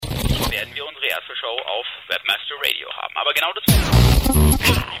unsere erste Show auf Webmaster Radio haben. Aber genau das Sie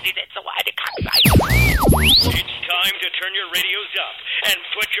sind so eine Kackseite. It's time to turn your radios up and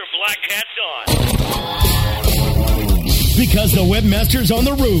put your black hats on. Because the webmasters on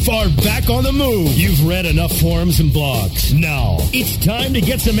the roof are back on the move. You've read enough forums and blogs. Now, it's time to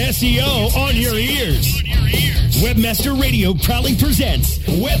get some SEO on your ears. Webmaster Radio proudly presents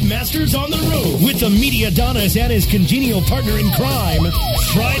Webmasters on the Roof with the Media Adonis and his congenial partner in crime,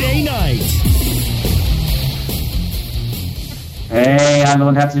 Friday Night. Hey, hallo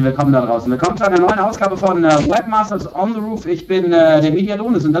und herzlich willkommen da draußen. Willkommen zu einer neuen Ausgabe von Webmasters on the Roof. Ich bin der Media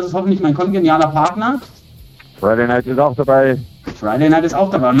Adonis und das ist hoffentlich mein kongenialer Partner. Friday Night ist auch dabei. Friday Night ist auch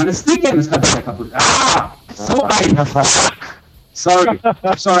dabei. Meine Stickcam ist gerade wieder kaputt. So ein Fuck. Sorry, I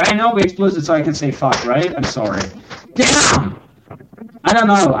know we're explicit, so I can say fuck, right? I'm sorry. Damn! I don't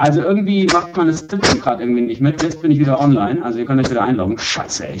know, also irgendwie macht meine Stickcam gerade irgendwie nicht mit. Jetzt bin ich wieder online, also ihr könnt euch wieder einloggen.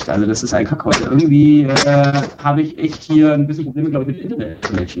 Scheiße, echt, also das ist ein Kack heute. Irgendwie habe ich echt hier ein bisschen Probleme, glaube ich, mit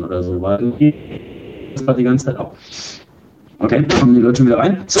Internet-Connection oder so, weil das war die ganze Zeit auch. Okay, dann kommen die Leute schon wieder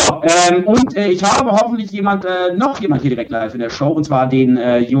rein. So, und ich habe hoffentlich noch jemand hier direkt live in der Show, und zwar den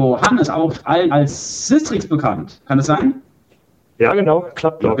Johannes, auch allen als Sistrix bekannt. Kann das sein? Ja, genau,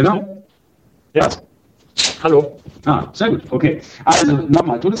 klappt, glaube ich. Genau. Ja. Hallo. Sehr gut, okay. Also,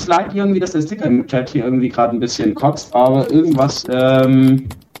 nochmal, tut es leid irgendwie, dass der Sticker im Chat hier irgendwie gerade ein bisschen kotzt, aber irgendwas,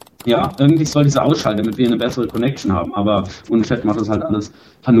 irgendwie soll diese ausschalten, damit wir eine bessere Connection haben, aber ohne Chat macht das halt alles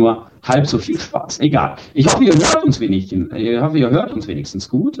nur halb so viel Spaß. Egal. Ich hoffe, ihr hört uns wenigstens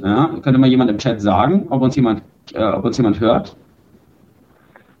gut. Ja? Könnte mal jemand im Chat sagen, ob uns jemand hört?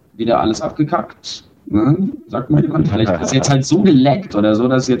 Wieder alles abgekackt? Ja? Sagt mal jemand. Vielleicht ist jetzt halt so geleckt oder so,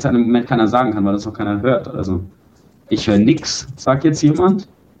 dass jetzt im Moment keiner sagen kann, weil das noch keiner hört oder so. Ich höre nix, sagt jetzt jemand.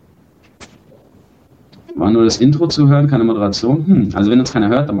 War nur das Intro zu hören, keine Moderation. Also wenn uns keiner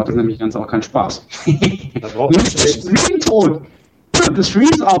hört, dann macht das nämlich ganz auch keinen Spaß. Stream tot! The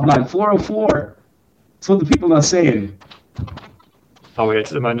stream's offline, 404. That's what the people are saying. Aber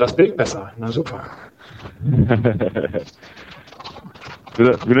jetzt immerhin das Bild besser. Na super.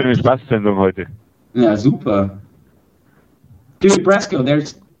 Wieder eine Spaßsendung heute. Ja, super. Dude, Brasco,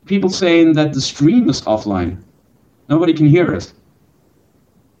 there's people saying that the stream is offline. Nobody can hear us.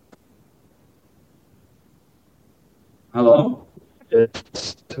 Hello?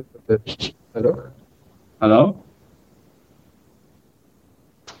 Hello? Hello?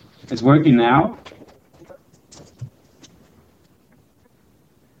 It's working now?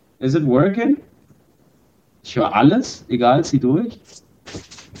 Is it working? Ich höre alles, egal, zieh durch.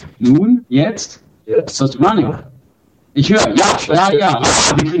 Nun, jetzt? Jetzt? So it's running. Ich höre, ja.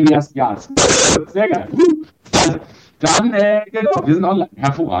 Wir kriegen die ersten Ja's. Sehr geil. Dann, genau, wir sind online.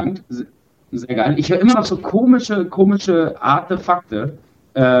 Hervorragend. Sehr geil. Ich höre immer noch so komische Artefakte.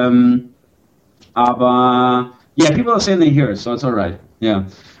 Aber, yeah, people are saying they hear us, so it's alright. Yeah.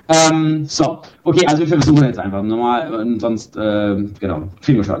 So, okay, also wir versuchen jetzt einfach normal und sonst, genau,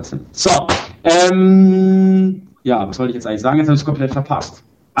 kriegen wir schon alles hin. So, ja, was wollte ich jetzt eigentlich sagen? Jetzt habe ich es komplett verpasst.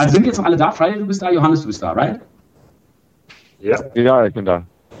 Also sind jetzt noch alle da? Friday, du bist da, Johannes, du bist da, right? Ja, ich bin da.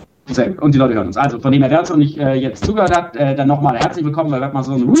 Sehr gut. Und die Leute hören uns. Also von dem her, wer uns noch nicht jetzt zugehört hat, dann nochmal herzlich willkommen bei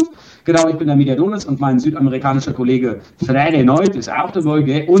Webmasters on the Roof. Genau, ich bin der Media Adonis und mein südamerikanischer Kollege Friday Night ist auch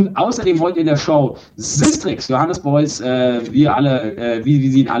dabei. Und außerdem heute in der Show Sistrix, Johannes Boys, wir alle, wie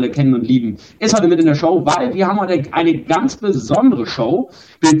Sie ihn alle kennen und lieben, ist heute mit in der Show, weil wir haben heute eine ganz besondere Show,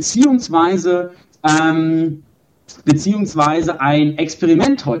 beziehungsweise ein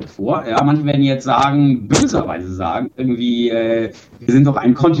Experiment heute vor. Ja, manche werden jetzt sagen, böserweise sagen, irgendwie, wir sind doch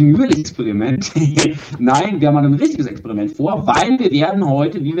ein kontinuierliches Experiment. Nein, wir haben ein richtiges Experiment vor, weil wir werden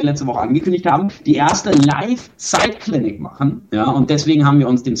heute, wie wir letzte Woche angekündigt haben, die erste Live-Site-Clinic machen. Ja, und deswegen haben wir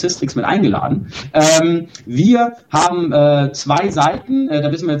uns den Sistrix mit eingeladen. Wir haben 2 Seiten,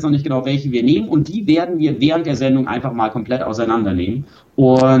 da wissen wir jetzt noch nicht genau, welche wir nehmen, und die werden wir während der Sendung einfach mal komplett auseinandernehmen.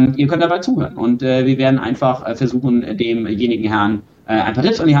 Und ihr könnt dabei zuhören. Und wir werden einfach versuchen, demjenigen Herrn ein paar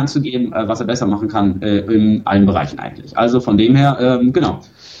Tipps an die Hand zu geben, was er besser machen kann in allen Bereichen eigentlich. Also von dem her, genau.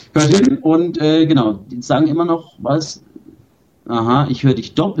 Hört hin und genau, die sagen immer noch was. Aha, ich höre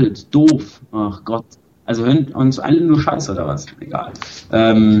dich doppelt. Doof. Ach Gott. Also hören uns alle nur Scheiße oder was? Egal.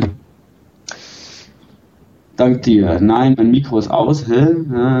 Dank dir. Nein, mein Mikro ist aus.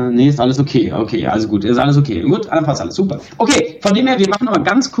 Nee, ist alles okay. Okay, also gut, ist alles okay. Gut, dann passt alles. Super. Okay, von dem her, wir machen aber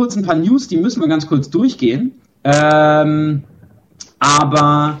ganz kurz ein paar News, die müssen wir ganz kurz durchgehen. Aber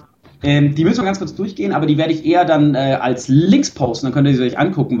Die müssen wir ganz kurz durchgehen, aber die werde ich eher dann als Links posten, dann könnt ihr sie euch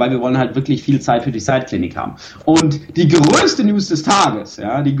angucken, weil wir wollen halt wirklich viel Zeit für die Side-Klinik haben. Und die größte News des Tages,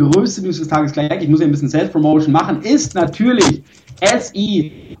 gleich, ich muss ja ein bisschen Self-Promotion machen, ist natürlich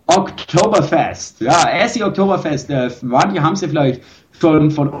SE Oktoberfest. Ja, SE Oktoberfest, manche haben es ja vielleicht schon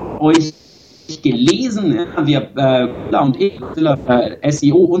von euch gelesen, ja, wir und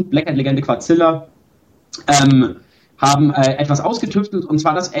SEO und Black Hat Legende Quadzilla haben etwas ausgetüftelt, und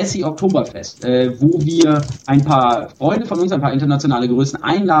zwar das SE Oktoberfest, wo wir ein paar Freunde von uns, ein paar internationale Größen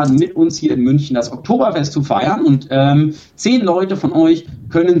einladen, mit uns hier in München das Oktoberfest zu feiern, und 10 Leute von euch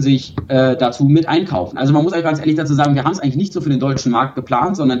können sich dazu mit einkaufen. Also man muss eigentlich ganz ehrlich dazu sagen, wir haben es eigentlich nicht so für den deutschen Markt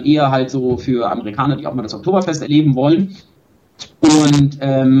geplant, sondern eher halt so für Amerikaner, die auch mal das Oktoberfest erleben wollen. Und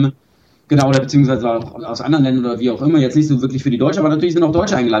genau, oder beziehungsweise auch aus anderen Ländern oder wie auch immer, jetzt nicht so wirklich für die Deutschen, aber natürlich sind auch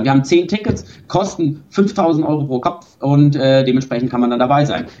Deutsche eingeladen. Wir haben 10 Tickets, kosten 5.000 Euro pro Kopf, und dementsprechend kann man dann dabei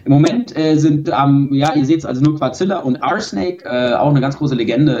sein. Im Moment sind, ja, ihr seht es also nur Quadzilla und R-Snake, auch eine ganz große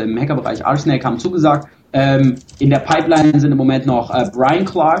Legende im Hackerbereich. R-Snake haben zugesagt. In der Pipeline sind im Moment noch Brian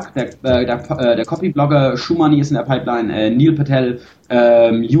Clark, der Copyblogger, Shumani ist in der Pipeline, Neil Patel,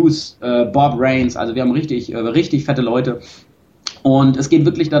 Hughes, Bob Rains, also wir haben richtig fette Leute. Und es geht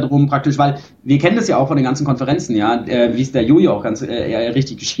wirklich darum, praktisch, weil wir kennen das ja auch von den ganzen Konferenzen, ja, wie es der Jojo auch ganz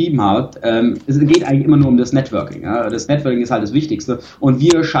richtig geschrieben hat. Es geht eigentlich immer nur um das Networking. Ja. Das Networking ist halt das Wichtigste. Und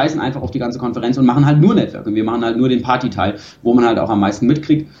wir scheißen einfach auf die ganze Konferenz und machen halt nur Networking. Wir machen halt nur den Partyteil, wo man halt auch am meisten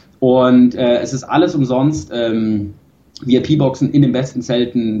mitkriegt. Und es ist alles umsonst. VIP-Boxen in den besten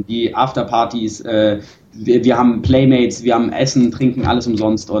Zelten, die Afterpartys, wir haben Playmates, wir haben Essen, Trinken, alles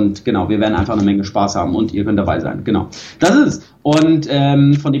umsonst, und genau, wir werden einfach eine Menge Spaß haben und ihr könnt dabei sein. Genau, das ist es. Und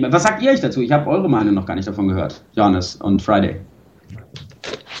von dem, was sagt ihr euch dazu? Ich habe eure Meinung noch gar nicht davon gehört, Johannes und Friday.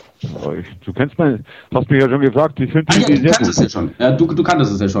 Du kennst hast mich ja schon gefragt, ich finde du kennst es ja schon. Ja, du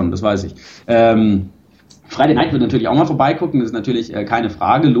kanntest es ja schon, das weiß ich. Friday Night wird natürlich auch mal vorbeigucken, das ist natürlich keine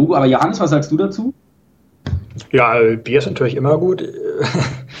Frage, Logo. Aber Johannes, was sagst du dazu? Ja, Bier ist natürlich immer gut.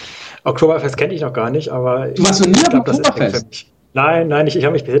 Oktoberfest kenne ich noch gar nicht, aber du warst noch nie am Oktoberfest? Nein, ich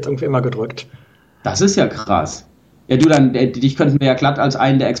habe mich bis jetzt irgendwie immer gedrückt. Das ist ja krass. Ja, dich könnten wir ja glatt als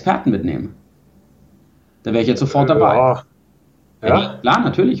einen der Experten mitnehmen. Da wäre ich jetzt sofort dabei. Ja? Klar,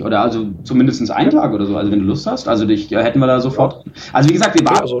 natürlich. Oder also zumindest einen Tag oder so. Also wenn du Lust hast. Also dich hätten wir da sofort. Also wie gesagt, wir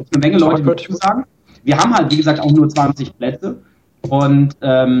warten eine Menge Leute, würde ich sagen. Wir haben halt, wie gesagt, auch nur 20 Plätze. Und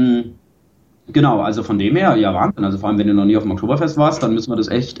genau, also von dem her, ja, Wahnsinn. Also vor allem, wenn du noch nie auf dem Oktoberfest warst, dann müssen wir das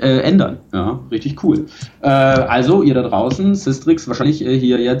echt ändern. Ja, richtig cool. Also, ihr da draußen, Sistrix, wahrscheinlich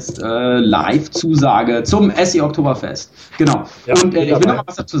hier jetzt Live-Zusage zum SE Oktoberfest. Genau. Ja, und ich will noch mal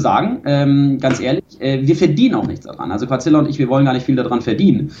was dazu sagen. Ganz ehrlich, wir verdienen auch nichts daran. Also Quadzilla und ich, wir wollen gar nicht viel daran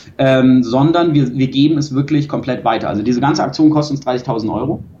verdienen, sondern wir geben es wirklich komplett weiter. Also diese ganze Aktion kostet uns 30.000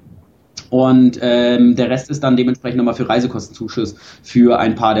 Euro. Und der Rest ist dann dementsprechend nochmal für Reisekostenzuschuss für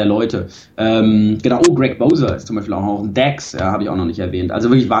ein paar der Leute. Genau, Greg Bowser ist zum Beispiel auch noch ein Dex, habe ich auch noch nicht erwähnt. Also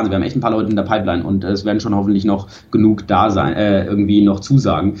wirklich Wahnsinn, wir haben echt ein paar Leute in der Pipeline, und es werden schon hoffentlich noch genug da sein, irgendwie noch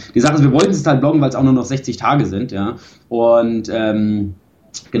zusagen. Die Sache ist, wir wollten es halt bloggen, weil es auch nur noch 60 Tage sind, ja. Und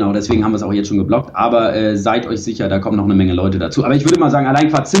genau, deswegen haben wir es auch jetzt schon geblockt, aber seid euch sicher, da kommen noch eine Menge Leute dazu. Aber ich würde mal sagen, allein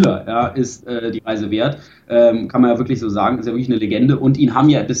Quadzilla ist die Reise wert, kann man ja wirklich so sagen, ist ja wirklich eine Legende, und ihn haben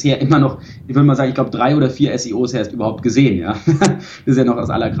ja bisher immer noch, ich würde mal sagen, ich glaube 3 oder 4 SEOs erst überhaupt gesehen, ja. Das ist ja noch das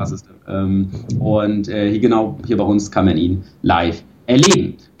Allerkrasseste. Und hier bei uns kann man ihn live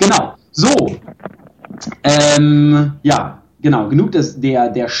erleben. Genau, so, ja. Genau, genug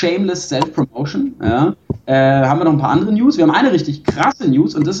der shameless Self-Promotion. Ja. Haben wir noch ein paar andere News? Wir haben eine richtig krasse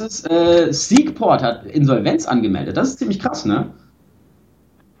News, und das ist, Seekport hat Insolvenz angemeldet. Das ist ziemlich krass, ne?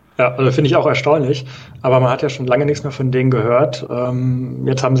 Ja, also finde ich auch erstaunlich. Aber man hat ja schon lange nichts mehr von denen gehört.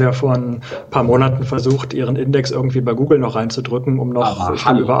 Jetzt haben sie ja vor ein paar Monaten versucht, ihren Index irgendwie bei Google noch reinzudrücken, um noch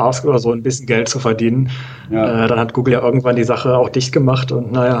über Ask oder so ein bisschen Geld zu verdienen. Ja. Dann hat Google ja irgendwann die Sache auch dicht gemacht,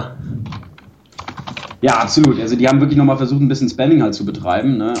 und naja. Ja, absolut. Also die haben wirklich nochmal versucht, ein bisschen Spamming halt zu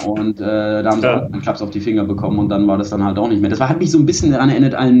betreiben, ne? Und da haben sie auch einen Klaps auf die Finger bekommen, und dann war das dann halt auch nicht mehr. Das hat mich so ein bisschen daran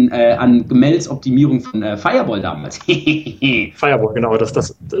erinnert an Gemeldsoptimierung von Fireball damals. Fireball, genau.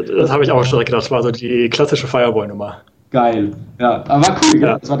 Das habe ich auch schon gedacht. Das war so die klassische Fireball-Nummer. Geil. Ja, aber war cool.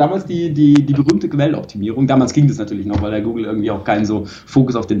 Ja. Das war damals die berühmte Gemeldoptimierung. Damals ging das natürlich noch, weil der Google irgendwie auch keinen so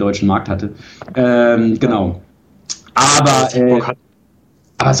Fokus auf den deutschen Markt hatte. Genau.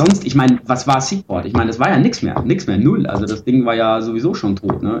 Aber sonst, ich meine, was war Seekport? Ich meine, das war ja nichts mehr, null. Also das Ding war ja sowieso schon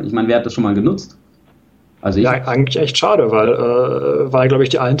tot, ne? Ich meine, wer hat das schon mal genutzt? Also ja, eigentlich echt schade, weil war, glaube ich,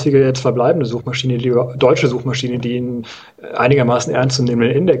 die einzige jetzt verbleibende Suchmaschine, die deutsche Suchmaschine, die einen einigermaßen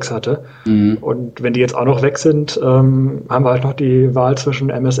ernstzunehmenden Index hatte. Mhm. Und wenn die jetzt auch noch weg sind, haben wir halt noch die Wahl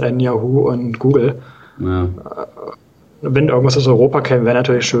zwischen MSN, Yahoo und Google. Ja. Wenn irgendwas aus Europa käme, wäre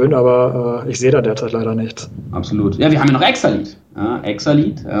natürlich schön, aber ich sehe da derzeit leider nichts. Absolut. Ja, wir haben ja noch Exalit. Ja,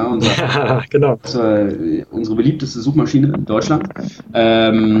 Exalit, ja, genau. Unsere beliebteste Suchmaschine in Deutschland.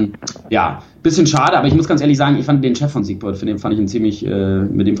 Ja, bisschen schade, aber ich muss ganz ehrlich sagen, ich fand den Chef von Seekport, mit dem habe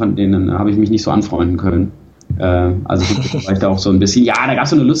ich mich nicht so anfreunden können. Also war ich da auch so ein bisschen, ja, da gab es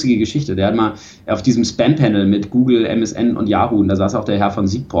so eine lustige Geschichte. Der hat mal auf diesem Spam-Panel mit Google, MSN und Yahoo, und da saß auch der Herr von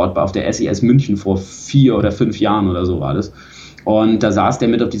Seekport auf der SES München vor 4 oder 5 Jahren oder so war das. Und da saß der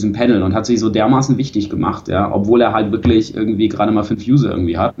mit auf diesem Panel und hat sich so dermaßen wichtig gemacht, ja, obwohl er halt wirklich irgendwie gerade mal 5 User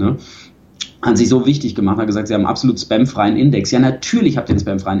irgendwie hat, ne? Hat sich so wichtig gemacht, hat gesagt, sie haben absolut spamfreien Index. Ja, natürlich habt ihr einen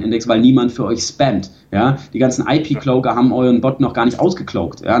spamfreien Index, weil niemand für euch spammt. Ja, die ganzen IP-Cloaker haben euren Bot noch gar nicht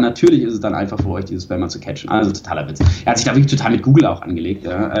ausgecloakt. Ja, natürlich ist es dann einfach für euch, diese Spammer zu catchen. Also totaler Witz. Er hat sich da wirklich total mit Google auch angelegt.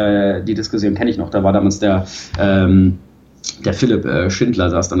 Ja. Die Diskussion kenne ich noch. Da war damals der Philipp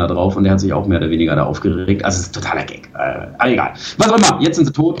Schindler saß dann da drauf und der hat sich auch mehr oder weniger da aufgeregt. Also es ist totaler Gag. Aber egal. Was auch immer. Jetzt sind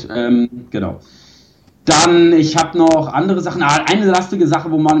sie tot. Genau. Dann, ich habe noch andere Sachen. Eine lastige Sache,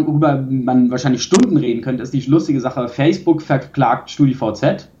 worüber man wahrscheinlich Stunden reden könnte, ist die lustige Sache, Facebook verklagt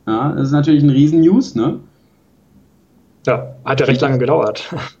StudiVZ. Ja, das ist natürlich ein Riesen-News, ne? Ja, hat ja recht lange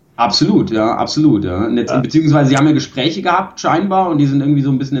gedauert. Absolut, ja, absolut. Ja. Beziehungsweise sie haben ja Gespräche gehabt, scheinbar, und die sind irgendwie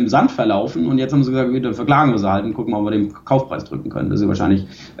so ein bisschen im Sand verlaufen, und jetzt haben sie gesagt, dann verklagen wir sie halt und gucken, ob wir den Kaufpreis drücken können. Das ist ja wahrscheinlich,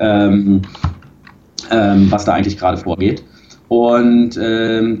 was da eigentlich gerade vorgeht. Und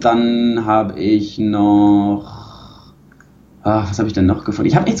dann habe ich noch, was habe ich denn noch gefunden?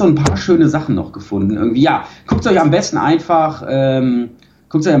 Ich habe echt so ein paar schöne Sachen noch gefunden. Irgendwie, ja, guckt euch am besten nachher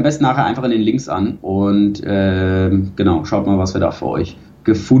einfach in den Links an und genau, schaut mal, was wir da für euch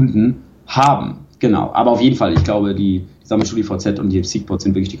gefunden haben. Genau, aber auf jeden Fall, ich glaube, die StudiVZ und die Seekport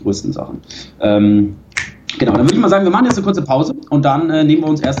sind wirklich die größten Sachen. Genau, dann würde ich mal sagen, wir machen jetzt eine kurze Pause und dann nehmen wir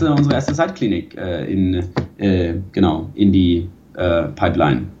uns unsere erste Seitklinik in die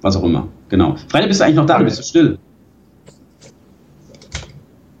Pipeline, was auch immer. Genau. Friday, bist du eigentlich noch da? Bist du still?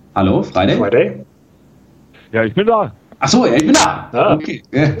 Hallo, Friday? Ja, ich bin da. Ach so, ja, ich bin da. Ja. Okay.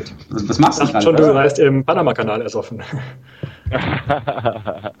 Was machst du gerade? Schon, du weißt, im Panama-Kanal ersoffen.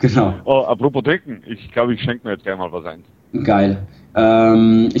 Genau. Oh, apropos trinken, ich glaube, ich schenke mir jetzt gleich mal was ein. Geil.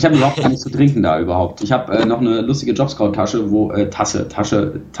 Ich habe überhaupt gar nichts zu trinken da überhaupt. Ich habe noch eine lustige Jobscout-Tasche, wo Tasse,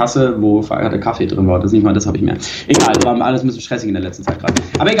 wo verärgerter Kaffee drin war. Das habe ich mehr. Egal, war alles ein bisschen stressig in der letzten Zeit gerade.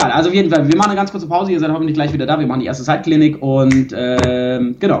 Aber egal, also auf jeden Fall, wir machen eine ganz kurze Pause. Ihr seid hoffentlich gleich wieder da. Wir machen die erste Seitklinik und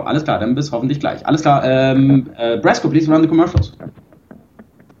genau, alles klar, dann bis hoffentlich gleich. Alles klar, Brasco, please run the commercials.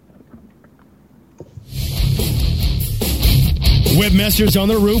 Webmasters on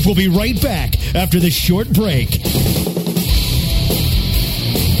the Roof will be right back after this short break.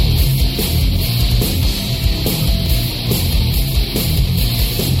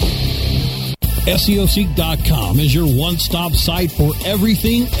 SEOseek.com is your one-stop site for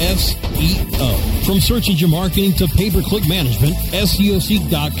everything SEO. From search engine marketing to pay-per-click management,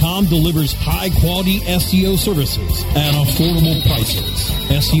 SEOseek.com delivers high-quality SEO services at affordable prices.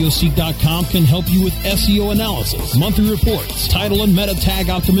 SEOseek.com can help you with SEO analysis, monthly reports, title and meta tag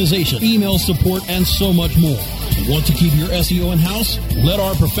optimization, email support, and so much more. Want to keep your SEO in-house? Let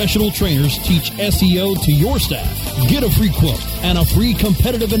our professional trainers teach SEO to your staff. Get a free quote and a free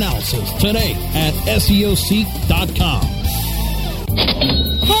competitive analysis today at SEOseek.com.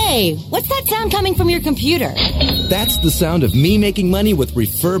 Hey, what's that sound coming from your computer? That's the sound of me making money with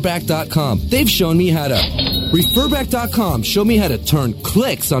Referback.com. They've shown me how to... Referback.com showed me how to turn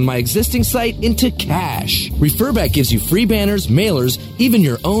clicks on my existing site into cash. Referback gives you free banners, mailers, even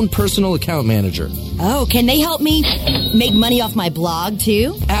your own personal account manager. Oh, can they help me make money off my blog,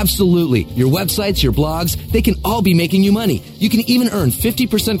 too? Absolutely. Your websites, your blogs, they can all be making you money. You can even earn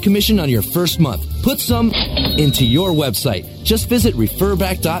 50% commission on your first month. Put some into your website. Just visit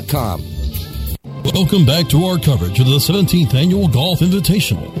Referback.com. Welcome back to our coverage of the 17th Annual Golf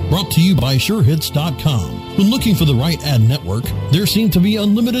Invitational, brought to you by SureHits.com. When looking for the right ad network, there seem to be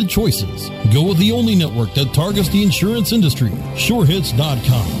unlimited choices. Go with the only network that targets the insurance industry,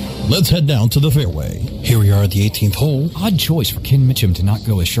 SureHits.com. Let's head down to the fairway. Here we are at the 18th hole. Odd choice for Ken Mitchum to not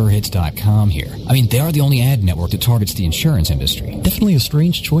go with SureHits.com here. I mean, they are the only ad network that targets the insurance industry. Definitely a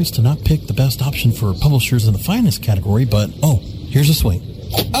strange choice to not pick the best option for publishers in the finest category, but, here's a swing.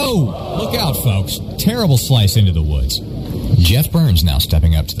 Oh, look out, folks. Terrible slice into the woods. Jeff Burns now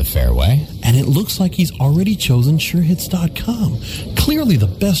stepping up to the fairway. And it looks like he's already chosen SureHits.com. Clearly the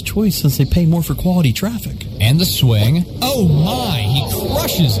best choice since they pay more for quality traffic. And the swing. Oh my, he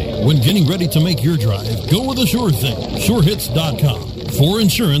crushes it. When getting ready to make your drive, go with a sure thing. SureHits.com. For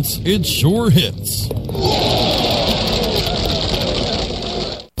insurance, it's Sure Hits.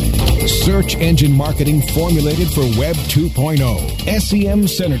 Search engine marketing formulated for Web 2.0. SEM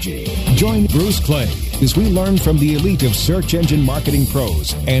Synergy. Join Bruce Clay as we learn from the elite of search engine marketing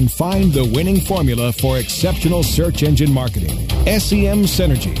pros and find the winning formula for exceptional search engine marketing. SEM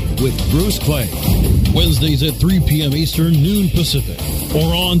Synergy with Bruce Clay. Wednesdays at 3 p.m. Eastern, noon Pacific,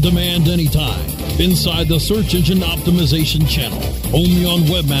 or on demand anytime inside the Search Engine Optimization channel, only on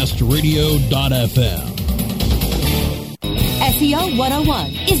webmasterradio.fm. SEO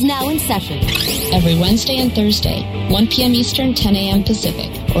 101 is now in session. Every Wednesday and Thursday, 1 p.m. Eastern, 10 a.m. Pacific,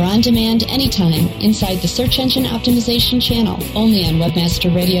 or on demand anytime inside the Search Engine Optimization channel, only on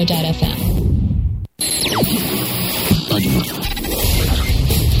webmasterradio.fm.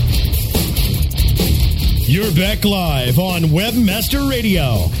 You're back live on Webmaster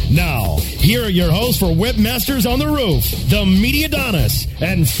Radio. Now, here are your hosts for Webmasters on the Roof, the Mediadonis,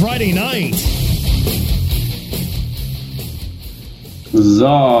 and Friday Night.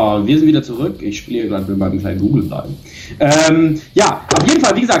 So, wir sind wieder zurück. Ich spiele hier gerade mit meinem kleinen Google bleiben. Ja, auf jeden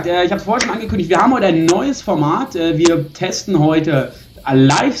Fall, wie gesagt, ich habe es vorher schon angekündigt, wir haben heute ein neues Format. Wir testen heute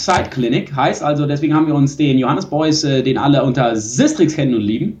Live Site Clinic. Heißt also, deswegen haben wir uns den Johannes Boys, den alle unter Sistrix kennen und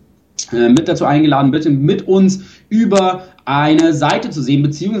lieben, mit dazu eingeladen, bitte mit uns über eine Seite zu sehen,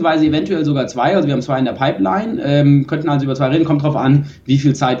 beziehungsweise eventuell sogar zwei. Also wir haben zwei in der Pipeline, könnten also über zwei reden, kommt drauf an, wie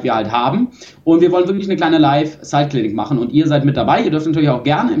viel Zeit wir halt haben. Und wir wollen wirklich eine kleine Live-Site-Clinic machen und ihr seid mit dabei. Ihr dürft natürlich auch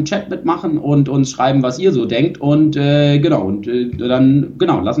gerne im Chat mitmachen und uns schreiben, was ihr so denkt. Und dann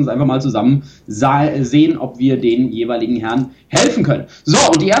lasst uns einfach mal zusammen sehen, ob wir den jeweiligen Herren helfen können. So,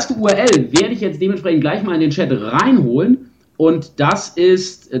 und die erste URL werde ich jetzt dementsprechend gleich mal in den Chat reinholen. Und das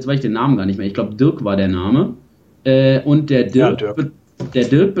ist, jetzt weiß ich den Namen gar nicht mehr, ich glaube Dirk war der Name. Und der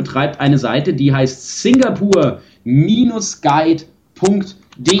Dirk betreibt eine Seite, die heißt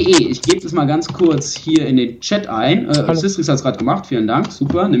singapur-guide.de. Ich gebe das mal ganz kurz hier in den Chat ein. Sistrix hat es gerade gemacht, vielen Dank,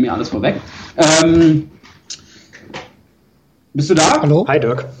 super, nimm mir alles vorweg. Bist du da? Hallo. Hi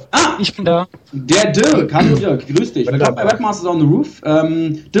Dirk. Ah, ich bin da. Der Dirk, hallo Dirk, grüß dich. Willkommen bei Webmasters on the Roof.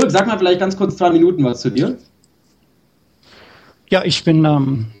 Dirk, sag mal vielleicht ganz kurz 2 Minuten was zu dir. Ja, ich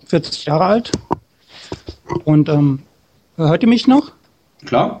bin 40 Jahre alt und hört ihr mich noch?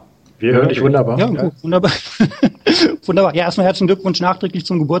 Klar. Wir hören dich wunderbar. Ja, gut, wunderbar. Wunderbar. Ja, erstmal herzlichen Glückwunsch nachträglich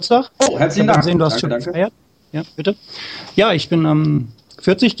zum Geburtstag. Oh, herzlichen Dank. Gesehen, du hast schon gefeiert. Ja, bitte. Ja, ich bin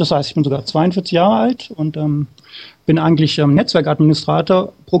 40, das heißt, ich bin sogar 42 Jahre alt und bin eigentlich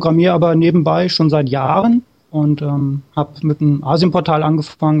Netzwerkadministrator, programmiere aber nebenbei schon seit Jahren und habe mit einem Asien-Portal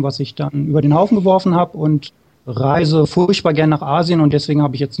angefangen, was ich dann über den Haufen geworfen habe und reise furchtbar gern nach Asien und deswegen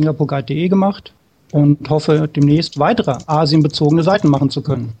habe ich jetzt singapur-guide.de gemacht und hoffe, demnächst weitere asienbezogene Seiten machen zu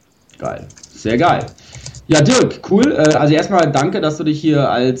können. Geil, sehr geil. Ja, Dirk, cool. Also erstmal danke, dass du dich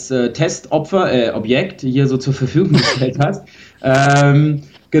hier als Testopfer-Objekt hier so zur Verfügung gestellt hast.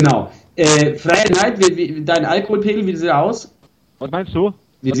 Genau. Friday Night, dein Alkoholpegel, wie sieht er aus? Was meinst du?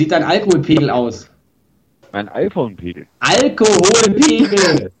 Wie sieht dein Alkoholpegel aus? Mein iPhone-Pegel.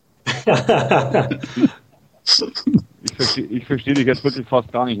 Alkoholpegel! Ich verstehe dich jetzt wirklich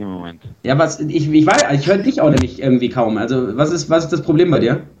fast gar nicht im Moment. Ja, ich weiß, ich höre dich auch nämlich irgendwie kaum. Also, was ist das Problem bei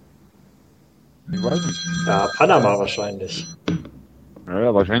dir? Ich weiß nicht. Ja, Panama wahrscheinlich.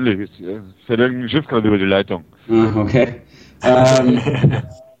 Ja, wahrscheinlich. Es fährt irgendein Schiff gerade über die Leitung. Okay.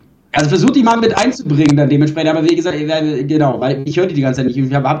 Also versuch dich mal mit einzubringen dann dementsprechend. Aber wie gesagt, genau, weil ich höre dich die ganze Zeit nicht. Ich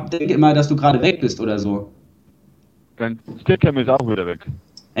denke immer, dass du gerade weg bist oder so. Dein Stickcam ist auch wieder weg.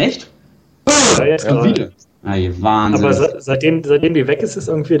 Echt? Ja, jetzt ja. Wieder. Wahnsinn. Aber seitdem die weg ist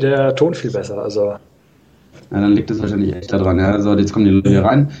irgendwie der Ton viel besser. Also. Ja, dann liegt es wahrscheinlich echt daran. Ja, so, jetzt kommen die Leute hier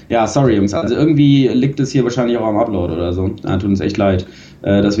rein. Ja, sorry Jungs, also irgendwie liegt es hier wahrscheinlich auch am Upload oder so. Ja, tut uns echt leid,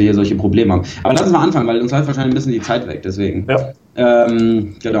 dass wir hier solche Probleme haben. Aber lass uns mal anfangen, weil uns läuft wahrscheinlich ein bisschen die Zeit weg, deswegen. Ja.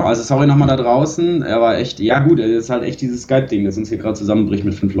 Genau, also sorry nochmal da draußen. Er war echt, ja gut, es ist halt echt dieses Skype-Ding, das uns hier gerade zusammenbricht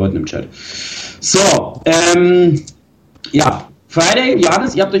mit 5 Leuten im Chat. So, ja. Friday,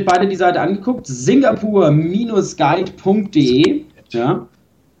 Johannes, ihr habt euch beide die Seite angeguckt, singapur-guide.de, ja.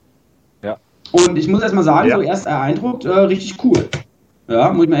 Ja. Und ich muss erstmal sagen, so erster Eindruck, richtig cool.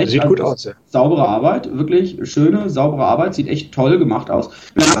 Ja, muss ich mir echt sieht gut aus, ja. Saubere Arbeit, wirklich schöne, saubere Arbeit, sieht echt toll gemacht aus.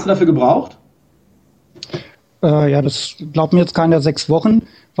 Wie lange hast du dafür gebraucht? Ja, das glaubt mir jetzt keiner 6 Wochen,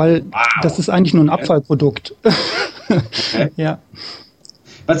 weil das ist eigentlich nur ein Abfallprodukt. Okay. Ja.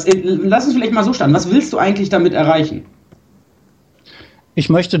 Lass uns vielleicht mal so starten. Was willst du eigentlich damit erreichen? Ich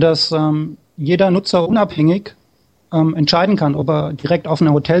möchte, dass jeder Nutzer unabhängig entscheiden kann, ob er direkt auf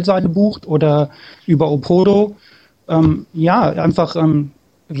einer Hotelseite bucht oder über Opodo.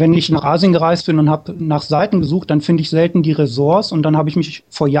 Wenn ich nach Asien gereist bin und habe nach Seiten gesucht, dann finde ich selten die Ressorts und dann habe ich mich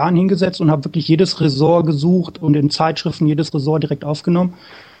vor Jahren hingesetzt und habe wirklich jedes Ressort gesucht und in Zeitschriften jedes Ressort direkt aufgenommen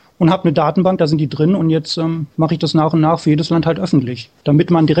und habe eine Datenbank, da sind die drin und jetzt mache ich das nach und nach für jedes Land halt öffentlich,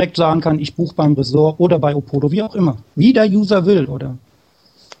 damit man direkt sagen kann, ich buche beim Ressort oder bei Opodo, wie auch immer, wie der User will, oder?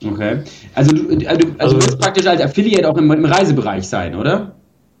 Okay, also du wirst praktisch als Affiliate auch im Reisebereich sein, oder?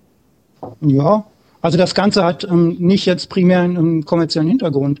 Ja. Also das Ganze hat nicht jetzt primär einen kommerziellen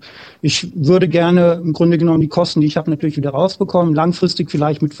Hintergrund. Ich würde gerne im Grunde genommen die Kosten, die ich habe, natürlich wieder rausbekommen. Langfristig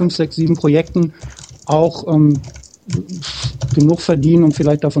vielleicht mit 5, 6, 7 Projekten auch genug verdienen, um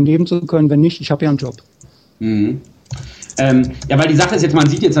vielleicht davon leben zu können. Wenn nicht, ich habe ja einen Job. Mhm. Weil die Sache ist jetzt, man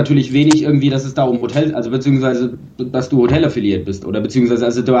sieht jetzt natürlich wenig irgendwie, dass es da um Hotel, also beziehungsweise, dass du Hotel-Affiliate bist oder beziehungsweise,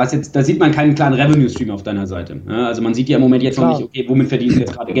 also du hast jetzt, da sieht man keinen klaren Revenue-Stream auf deiner Seite. Ja? Also man sieht ja im Moment jetzt noch nicht, okay, womit verdienst du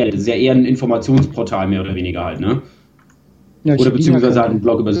jetzt gerade Geld? Das ist ja eher ein Informationsportal mehr oder weniger halt, ne? Ja, oder beziehungsweise halt ein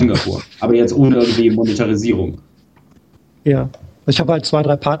Blog über Singapur. Aber jetzt ohne irgendwie Monetarisierung. Ja. Ich habe halt 2,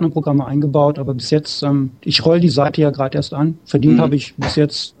 3 Partnerprogramme eingebaut, aber bis jetzt, ich roll die Seite ja gerade erst an. Verdient habe ich bis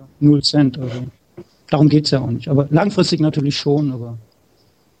jetzt 0 Cent. Also. Darum geht es ja auch nicht. Aber langfristig natürlich schon, aber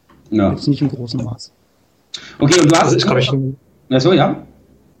jetzt nicht im großen Maß. Okay, und du hast... Das ist, glaube ich,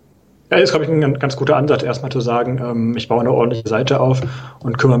 ein ganz guter Ansatz, erstmal zu sagen, ich baue eine ordentliche Seite auf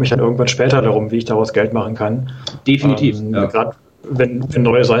und kümmere mich dann irgendwann später darum, wie ich daraus Geld machen kann. Definitiv. Gerade wenn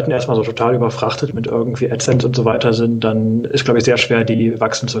neue Seiten erstmal so total überfrachtet mit irgendwie AdSense und so weiter sind, dann ist, glaube ich, sehr schwer, die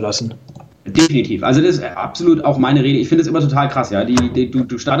wachsen zu lassen. Definitiv. Also das ist absolut auch meine Rede. Ich finde es immer total krass, ja.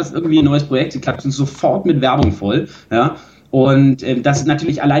 Du startest irgendwie ein neues Projekt, sie klappt sofort mit Werbung voll, ja. Und das ist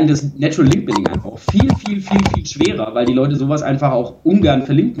natürlich allein das Natural Link Building einfach viel schwerer, weil die Leute sowas einfach auch ungern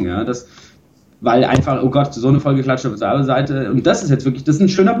verlinken, ja. Weil einfach, oh Gott, so eine vollgeklatschte Seite, und das ist jetzt wirklich, das ist ein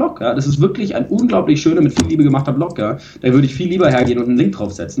schöner Blog, ja, das ist wirklich ein unglaublich schöner, mit viel Liebe gemachter Blog, ja, da würde ich viel lieber hergehen und einen Link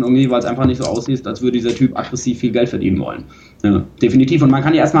draufsetzen, irgendwie, weil es einfach nicht so aussieht, als würde dieser Typ aggressiv viel Geld verdienen wollen. Ja, definitiv, und man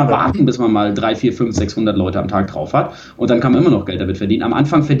kann ja erstmal warten, bis man mal 3, 4, 5, 600 Leute am Tag drauf hat, und dann kann man immer noch Geld damit verdienen. Am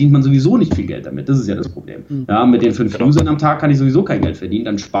Anfang verdient man sowieso nicht viel Geld damit, das ist ja das Problem. Ja, mit den 5 Usern am Tag kann ich sowieso kein Geld verdienen,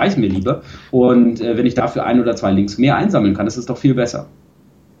 dann spare ich mir lieber, und wenn ich dafür 1 oder 2 Links mehr einsammeln kann, ist es doch viel besser.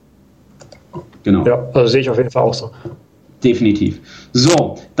 Genau. Ja, also sehe ich auf jeden Fall auch so. Definitiv.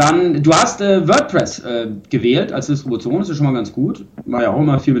 So, dann, du hast WordPress gewählt als Distribution, das ist schon mal ganz gut. War ja auch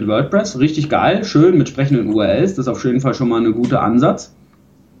immer viel mit WordPress, richtig geil, schön mit sprechenden URLs, das ist auf jeden Fall schon mal ein guter Ansatz.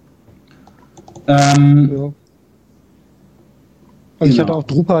 Also ich hatte auch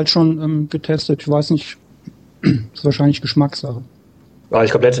Drupal schon getestet, ich weiß nicht, ist wahrscheinlich Geschmackssache. Ja,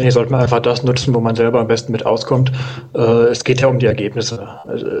 ich glaube, letztendlich sollte man einfach das nutzen, wo man selber am besten mit auskommt. Es geht ja um die Ergebnisse.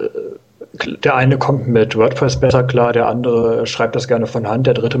 Also, der eine kommt mit WordPress besser klar, der andere schreibt das gerne von Hand,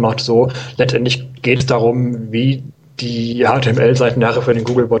 der dritte macht so. Letztendlich geht es darum, wie die HTML-Seiten nachher für den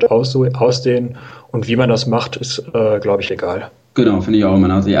Googlebot aussehen, und wie man das macht, ist, glaube ich, egal. Genau, finde ich auch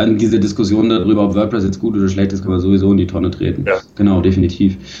immer. Also diese Diskussion darüber, ob WordPress jetzt gut oder schlecht ist, kann man sowieso in die Tonne treten. Ja. Genau,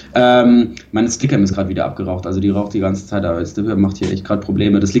 definitiv. Meine Stickcam ist gerade wieder abgeraucht, also die raucht die ganze Zeit, aber Stickcam macht hier echt gerade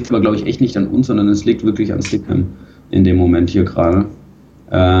Probleme. Das liegt aber, glaube ich, echt nicht an uns, sondern es liegt wirklich an Stickcam in dem Moment hier gerade.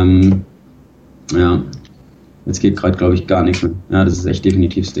 Ja, jetzt geht gerade, glaube ich, gar nichts mehr. Ja, das ist echt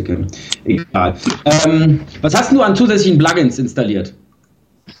definitiv Stickcam. Egal. Was hast du an zusätzlichen Plugins installiert?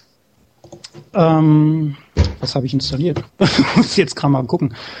 Was habe ich installiert? Muss jetzt gerade mal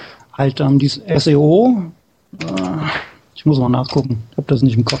gucken. Halt dieses SEO. Ich muss mal nachgucken. Ich habe das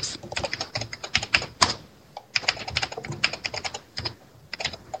nicht im Kopf.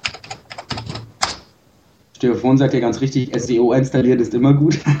 Stefan sagt ja ganz richtig, SEO installiert ist immer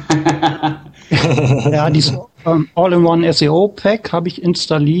gut. Ja, dieses All-in-One SEO-Pack habe ich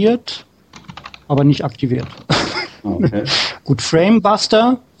installiert, aber nicht aktiviert. Okay. Gut,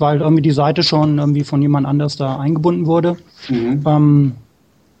 Framebuster, weil irgendwie die Seite schon irgendwie von jemand anders da eingebunden wurde.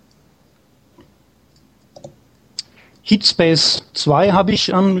 Heatspace 2 habe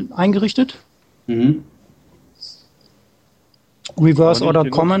ich eingerichtet. Reverse Order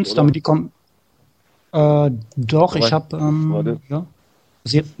Comments, damit die kommen. Doch, ich habe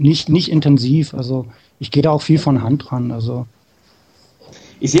nicht intensiv, also ich gehe da auch viel von Hand dran. Also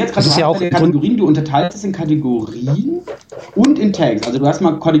ich sehe jetzt gerade, ja auch Kategorien, du unterteilst es in Kategorien und in Tags. Also du hast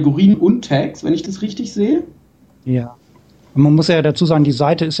mal Kategorien und Tags, wenn ich das richtig sehe. Ja. Und man muss ja dazu sagen, die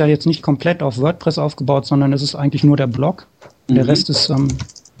Seite ist ja jetzt nicht komplett auf WordPress aufgebaut, sondern es ist eigentlich nur der Blog. Der Rest ist im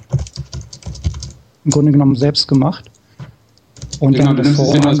Grunde genommen selbst gemacht. Und genau, das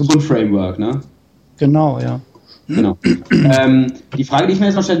ist ja das Grundframework, ne? Genau, ja. Genau. Die Frage, die ich mir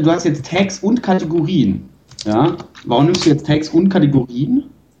jetzt noch stelle, du hast jetzt Tags und Kategorien. Ja? Warum nimmst du jetzt Tags und Kategorien?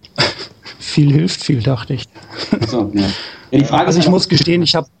 Viel hilft viel, dachte ich. So, ja. Ja, die Frage also ist ich muss gestehen,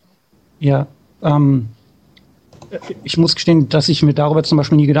 ich muss gestehen, dass ich mir darüber zum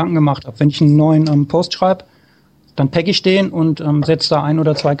Beispiel nie Gedanken gemacht habe. Wenn ich einen neuen Post schreibe, dann packe ich den und setze da 1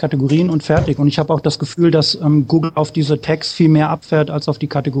 oder 2 Kategorien und fertig. Und ich habe auch das Gefühl, dass Google auf diese Tags viel mehr abfährt als auf die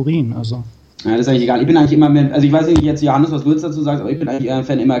Kategorien. Also. Ja, das ist eigentlich egal. Ich bin eigentlich immer mehr, also ich weiß nicht jetzt, Johannes, was du jetzt dazu sagst, aber ich bin eigentlich eher ein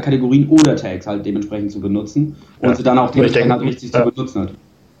Fan, immer Kategorien oder Tags halt dementsprechend zu benutzen und sie dann auch dementsprechend halt richtig zu benutzen hat.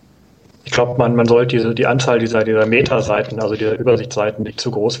 Ich glaube, man sollte die Anzahl dieser Meta-Seiten, also dieser Übersichtsseiten, nicht zu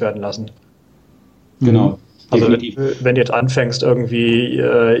groß werden lassen. Genau. Also wenn du jetzt anfängst, irgendwie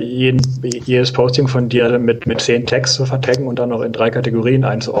jedes Posting von dir mit 10 Tags zu vertaggen und dann noch in 3 Kategorien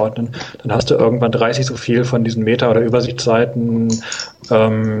einzuordnen, dann hast du irgendwann 30 so viel von diesen Meta- oder Übersichtsseiten,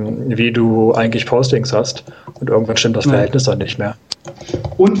 wie du eigentlich Postings hast. Und irgendwann stimmt das Verhältnis dann nicht mehr.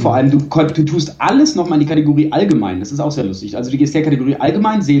 Und vor allem, du tust alles nochmal in die Kategorie allgemein. Das ist auch sehr lustig. Also du gehst der Kategorie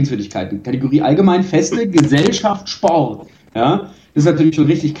allgemein Sehenswürdigkeiten, Kategorie allgemein Feste, Gesellschaft, Sport. Ja, das ist natürlich schon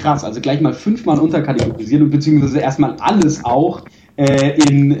richtig krass. Also gleich mal 5-mal unterkategorisieren und beziehungsweise erstmal alles auch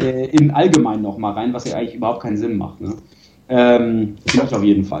in allgemein nochmal rein, was ja eigentlich überhaupt keinen Sinn macht. Ne? Finde ich auf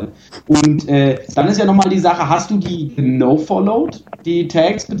jeden Fall. Und dann ist ja nochmal die Sache, hast du die no-followed, die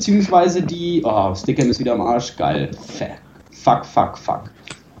Tags, beziehungsweise die, Stickern ist wieder am Arsch, geil. Fuck.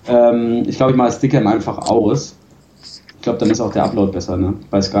 Ich glaube, ich mache Stickern einfach aus. Ich glaube, dann ist auch der Upload besser, ne?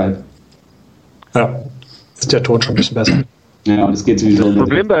 Bei Skype. Ja, ist der Ton schon ein bisschen besser. Ja, und es geht sowieso.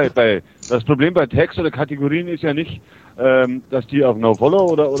 Das Problem bei Tags oder Kategorien ist ja nicht, dass die auf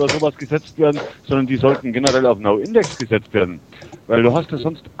No-Follow oder sowas gesetzt werden, sondern die sollten generell auf No-Index gesetzt werden. Weil du hast ja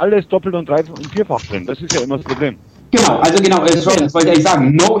sonst alles doppelt und dreifach und vierfach drin. Das ist ja immer das Problem. Genau, das wollte ich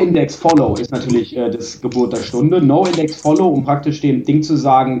sagen. No-Index-Follow ist natürlich das Gebot der Stunde. No-Index-Follow, um praktisch dem Ding zu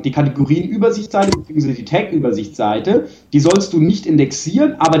sagen, die Kategorienübersichtsseite bzw. die Tag-Übersichtsseite, die sollst du nicht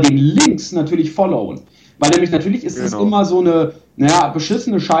indexieren, aber den Links natürlich followen. Weil nämlich natürlich ist es immer so eine,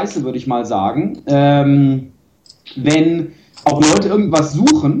 beschissene Scheiße, würde ich mal sagen, wenn auch Leute irgendwas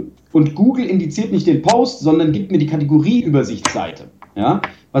suchen und Google indiziert nicht den Post, sondern gibt mir die Kategorieübersichtsseite. Ja?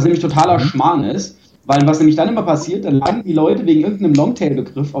 Was nämlich totaler Schmarrn ist. Weil was nämlich dann immer passiert, dann landen die Leute wegen irgendeinem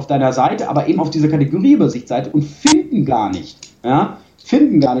Longtail-Begriff auf deiner Seite, aber eben auf dieser Kategorieübersichtsseite und finden gar nicht,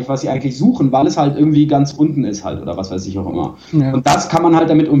 was sie eigentlich suchen, weil es halt irgendwie ganz unten ist halt oder was weiß ich auch immer. Ja. Und das kann man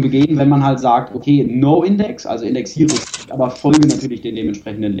halt damit umgehen, wenn man halt sagt, okay, no Index, also indexiere ich, aber folge natürlich den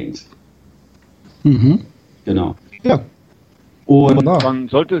dementsprechenden Links. Mhm. Genau. Ja. Und dann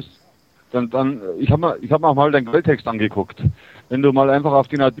solltest, ich hab mal deinen Quelltext angeguckt. Wenn du mal einfach auf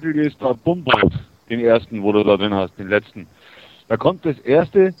den Artikel gehst, da Bumboat, den ersten, wo du da drin hast, den letzten. Da kommt der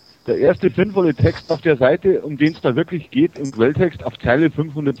erste sinnvolle Text auf der Seite, um den es da wirklich geht, im Quelltext auf Zeile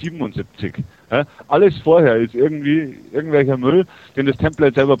 577. Ja, alles vorher ist irgendwelcher Müll, den das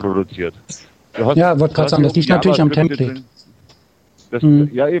Template selber produziert. Wollte gerade sagen, das liegt natürlich am Template.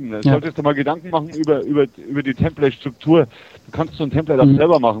 Ja eben, solltest du mal Gedanken machen über die Template-Struktur. Du kannst so ein Template auch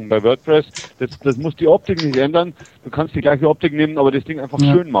selber machen bei WordPress. Das muss die Optik nicht ändern. Du kannst die gleiche Optik nehmen, aber das Ding einfach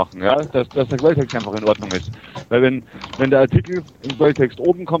schön machen, ja, dass der Quelltext einfach in Ordnung ist. Weil wenn der Artikel im Quelltext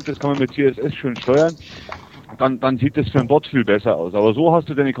oben kommt, das kann man mit CSS schön steuern, dann sieht das für einen Bot viel besser aus. Aber so hast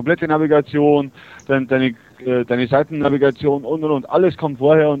du deine komplette Navigation, deine Seitennavigation und alles kommt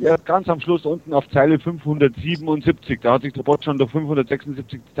vorher und erst ganz am Schluss unten auf Zeile 577, da hat sich der Bot schon durch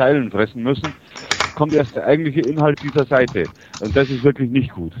 576 Zeilen fressen müssen, kommt erst der eigentliche Inhalt dieser Seite. Und das ist wirklich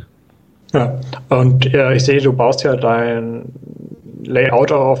nicht gut. Ja, und ich sehe, du baust ja dein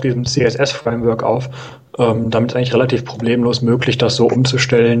Layout auch auf diesem CSS-Framework auf. Damit ist eigentlich relativ problemlos möglich, das so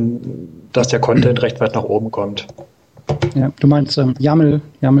umzustellen, dass der Content recht weit nach oben kommt. Ja, du meinst YAML.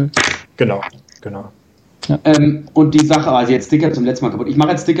 Genau. Ja. Und die Sache, also jetzt Sticker zum letzten Mal kaputt. Ich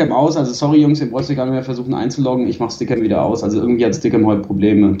mache jetzt Sticker aus, also sorry Jungs, ihr braucht euch gar nicht mehr versuchen einzuloggen, ich mache Sticker wieder aus. Also irgendwie hat Sticker heute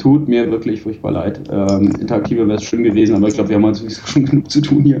Probleme. Tut mir wirklich furchtbar leid. Interaktiver wäre es schön gewesen, aber ich glaube, wir haben heute sowieso schon genug zu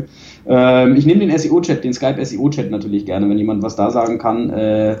tun hier. Ich nehme den SEO-Chat, den Skype SEO-Chat natürlich gerne, wenn jemand was da sagen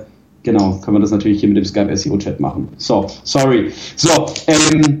kann. Genau, können wir das natürlich hier mit dem Skype SEO-Chat machen. So, sorry. So,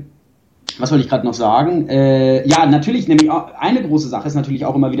 was wollte ich gerade noch sagen? Ja, natürlich, nämlich eine große Sache ist natürlich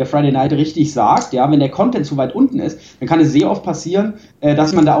auch immer, wie der Friday Night richtig sagt, ja, wenn der Content zu weit unten ist, dann kann es sehr oft passieren,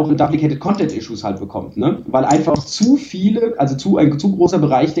 dass man da auch Duplicated Content Issues halt bekommt, ne? Weil einfach zu viele, also ein zu großer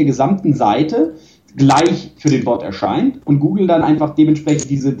Bereich der gesamten Seite gleich für den Bot erscheint und Google dann einfach dementsprechend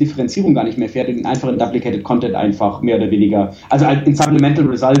diese Differenzierung gar nicht mehr fährt und den einfachen Duplicated Content einfach mehr oder weniger, also in Supplemental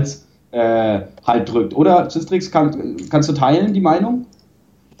Results halt drückt. Oder, Systrix, kannst du teilen, die Meinung?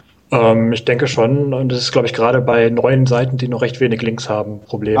 Ich denke schon, und das ist, glaube ich, gerade bei neuen Seiten, die noch recht wenig Links haben,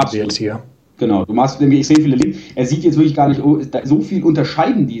 Problem wie jetzt hier. Genau, du machst nämlich extrem viele Links. Er sieht jetzt wirklich gar nicht, so viel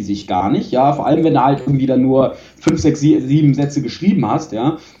unterscheiden die sich gar nicht, ja, vor allem wenn du halt irgendwie dann nur 5, 6, 7 Sätze geschrieben hast,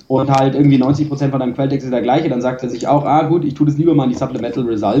 ja, und halt irgendwie 90% von deinem Quelltext ist der gleiche, dann sagt er sich auch, gut, ich tue das lieber mal in die Supplemental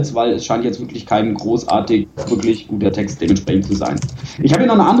Results, weil es scheint jetzt wirklich kein großartig, wirklich guter Text dementsprechend zu sein. Ich habe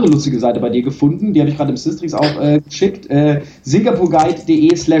hier noch eine andere lustige Seite bei dir gefunden, die habe ich gerade im Systrix auch geschickt,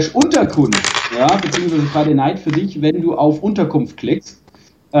 singaporeguide.de/Unterkunft, ja, beziehungsweise Friday Night für dich, wenn du auf Unterkunft klickst.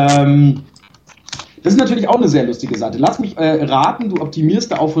 Das ist natürlich auch eine sehr lustige Seite. Lass mich raten, du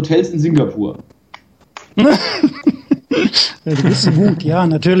optimierst da auf Hotels in Singapur. Ja, du bist so gut, ja,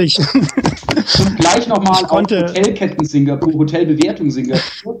 natürlich. Und gleich nochmal auf Hotelketten Singapur, Hotelbewertung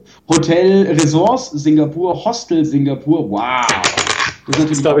Singapur, Hotelresorts Singapur, Hostel Singapur. Wow. Das ist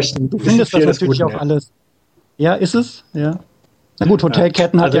natürlich, glaube ich, du findest das natürlich auch alles. Ja, ist es? Ja. Na gut,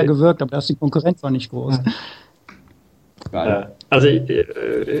 Hotelketten hat ja gewirkt, aber da ist die Konkurrenz auch nicht groß. Also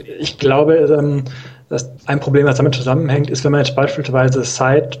ich glaube, dass ein Problem, was damit zusammenhängt, ist, wenn man jetzt beispielsweise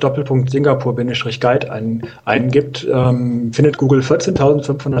Site:/Singapur-Guide eingibt, findet Google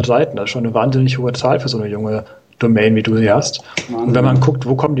 14.500 Seiten. Das ist schon eine wahnsinnig hohe Zahl für so eine junge Domain, wie du sie hast. Und wenn man guckt,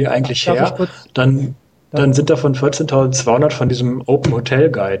 wo kommen die eigentlich her, dann sind davon 14.200 von diesem Open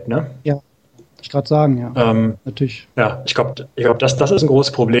Hotel Guide, ne? Ja. Ich gerade sagen, ja. Natürlich. Ja, ich glaube, das ist ein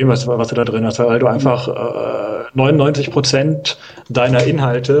großes Problem, was du da drin hast, weil du einfach 99% deiner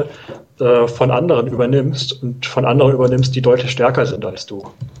Inhalte von anderen übernimmst und von anderen übernimmst, die deutlich stärker sind als du.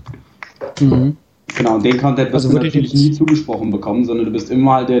 Mhm. Genau, und den Content wirst du natürlich nie zugesprochen bekommen, sondern du bist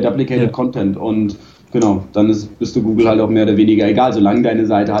immer halt der Duplicated Content und genau, dann bist du Google halt auch mehr oder weniger egal, solange deine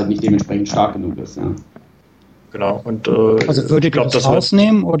Seite halt nicht dementsprechend stark genug ist. Ja. Genau. Und, also würdet ihr das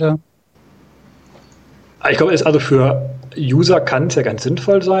rausnehmen oder? Ich glaube, also für User kann es ja ganz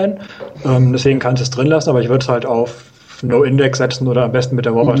sinnvoll sein, deswegen kannst du es drin lassen, aber ich würde es halt auf No-Index setzen oder am besten mit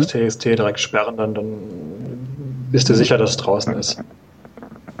der Wobbers.txt direkt sperren, dann bist du sicher, dass es draußen ist.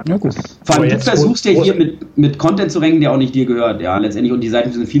 Ja, gut. Vor allem, du versuchst ja hier mit Content zu ranken, der auch nicht dir gehört, ja, letztendlich, und die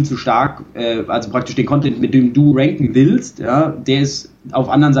Seiten sind viel zu stark, also praktisch den Content, mit dem du ranken willst, ja, der ist auf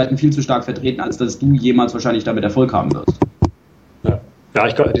anderen Seiten viel zu stark vertreten, als dass du jemals wahrscheinlich damit Erfolg haben wirst. Ja,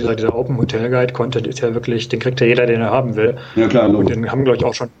 ich glaube, dieser Open Hotel Guide Content ist ja wirklich, den kriegt ja jeder, den er haben will. Ja, klar. Und den haben, glaube ich,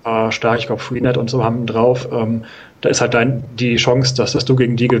 auch schon ein paar stark, ich glaube, Freenet und so haben drauf. Da ist halt die Chance, dass du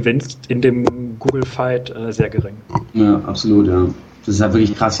gegen die gewinnst in dem Google-Fight sehr gering. Ja, absolut, ja. Das ist halt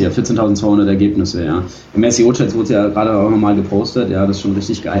wirklich krass hier, 14.200 Ergebnisse, ja. Im SEO-Chat wurde es ja gerade auch nochmal gepostet, ja, das ist schon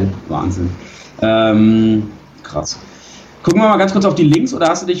richtig geil. Wahnsinn. Krass. Gucken wir mal ganz kurz auf die Links, oder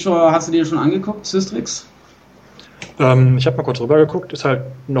hast du dir schon angeguckt, Systrix? Ich habe mal kurz rüber geguckt, ist halt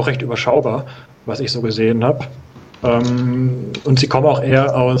noch recht überschaubar, was ich so gesehen habe. Und sie kommen auch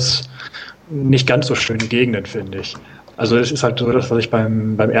eher aus nicht ganz so schönen Gegenden, finde ich. Also es ist halt so, das, was ich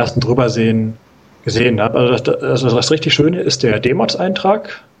beim ersten Drübersehen gesehen habe. Also das richtig Schöne ist der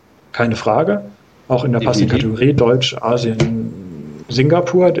D-Mods-Eintrag, keine Frage. Auch in der passenden Kategorie Deutsch, Asien,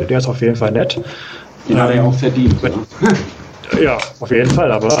 Singapur, der ist auf jeden Fall nett. Den hat er ja auch verdient. Ja, auf jeden Fall,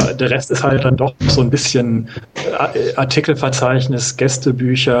 aber der Rest ist halt dann doch so ein bisschen Artikelverzeichnis,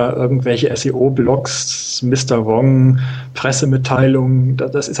 Gästebücher, irgendwelche SEO-Blogs, Mr. Wong, Pressemitteilungen.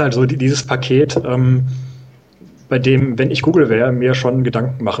 Das ist halt so dieses Paket, bei dem, wenn ich Google wäre, mir schon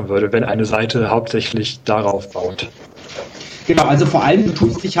Gedanken machen würde, wenn eine Seite hauptsächlich darauf baut. Genau, also vor allem du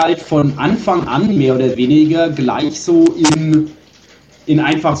tust dich halt von Anfang an mehr oder weniger gleich so in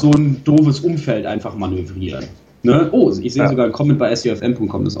einfach so ein doofes Umfeld einfach manövrieren. Ne? Oh, ich sehe sogar einen Comment bei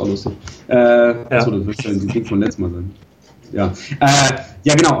SEOFM.com, das ist auch lustig. Achso, das wird ein Ding von letztes Mal sein. Ja.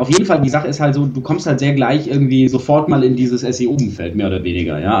 Ja, genau, auf jeden Fall, die Sache ist halt so, du kommst halt sehr gleich irgendwie sofort mal in dieses SEO-Umfeld, mehr oder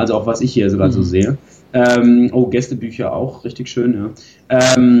weniger, ja, also auch was ich hier sogar so sehe. Gästebücher auch, richtig schön,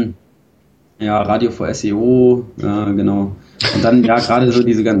 ja. Ja, Radio for SEO, ja, genau. Und dann, ja, gerade so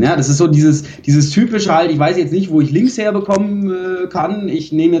diese ganzen, ja, das ist so dieses typische halt, ich weiß jetzt nicht, wo ich Links herbekommen kann,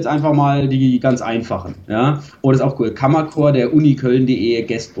 ich nehme jetzt einfach mal die ganz einfachen, ja. Oh, das ist auch cool, Kammerchor der Uni Köln.de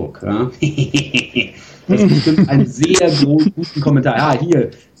Guestbook, ja. Das ist bestimmt ein sehr guten Kommentar. Ja,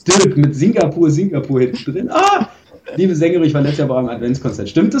 hier, Dirk mit Singapur hinten drin. Liebe Sängerin, ich war letztes Jahr bei einem Adventskonzert.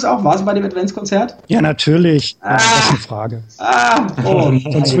 Stimmt das auch? War es bei dem Adventskonzert? Ja, natürlich. Das ist eine Frage.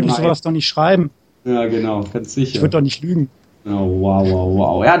 Sonst würde ich sowas doch nicht schreiben. Ja, genau, ganz sicher. Ich würde doch nicht lügen. Oh,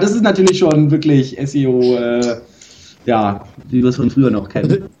 wow. Ja, das ist natürlich schon wirklich SEO, ja, wie wir es von früher noch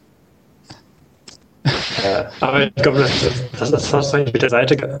kennen. Aber ich glaube, das hast du eigentlich mit der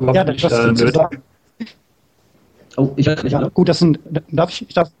Seite überhaupt nicht nötig. Oh, ich höre nicht. Gut, das sind, darf ich,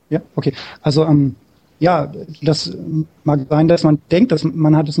 ja, okay. Also, ja, das mag sein, dass man denkt, dass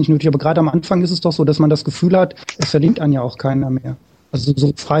man hat es nicht nötig, aber gerade am Anfang ist es doch so, dass man das Gefühl hat, es verlinkt einen ja auch keiner mehr. Also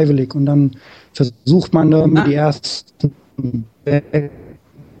so freiwillig. Und dann versucht man irgendwie die ersten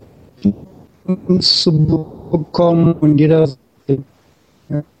zu bekommen und jeder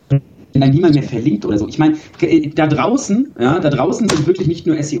dann niemand mehr verlinkt oder so. Ich meine, da draußen sind wirklich nicht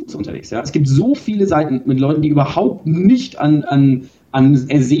nur SEOs unterwegs. Ja? Es gibt so viele Seiten mit Leuten, die überhaupt nicht an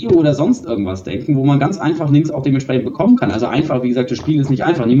SEO oder sonst irgendwas denken, wo man ganz einfach Links auch dementsprechend bekommen kann. Also einfach, wie gesagt, das Spiel ist nicht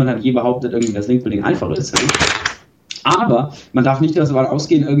einfach. Niemand hat je behauptet, irgendwie, dass Linkbuilding einfach ist. Aber man darf nicht davon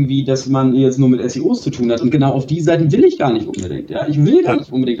ausgehen, irgendwie, dass man jetzt nur mit SEOs zu tun hat. Und genau auf die Seiten will ich gar nicht unbedingt. Ja? Ich will gar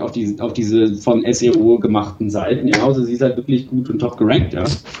nicht unbedingt auf diese von SEO gemachten Seiten. Ja, also sie ist halt wirklich gut und top gerankt. Ja?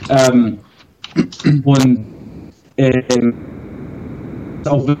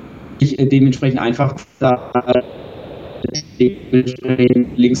 Auch wirklich dementsprechend einfach da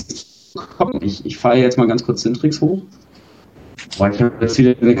links kommen. Ich fahre jetzt mal ganz kurz Syntrix hoch. Boah, ich habe jetzt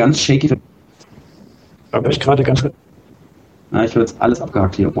wieder eine ganz shaky. Aber ich gerade ganz. Na, ich habe jetzt alles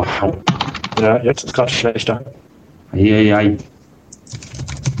abgehakt hier. Wow. Ja, jetzt ist gerade schlechter. Eieiei.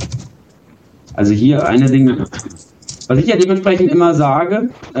 Also hier eine Dinge. Was ich ja dementsprechend immer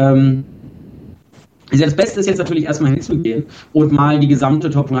sage, das Beste ist jetzt natürlich erstmal hinzugehen und mal die gesamte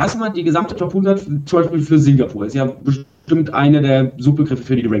Top 100. Hast du mal die gesamte Top 100 zum Beispiel für Singapur? Ist ja bestimmt eine der Suchbegriffe,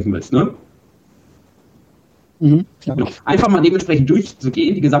 für die du ranken willst, ne? Mhm, ja. Einfach mal dementsprechend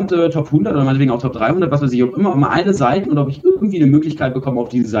durchzugehen, die gesamte Top 100 oder meinetwegen auch Top 300, was weiß ich auch immer, mal alle Seiten und ob ich irgendwie eine Möglichkeit bekomme, auf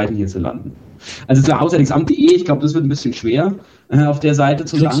diese Seiten hier zu landen. Also zu auswärtigsamt.de, ich glaube, das wird ein bisschen schwer, auf der Seite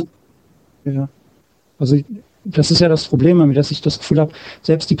zu landen. Ja. Also das ist ja das Problem, dass ich das Gefühl habe,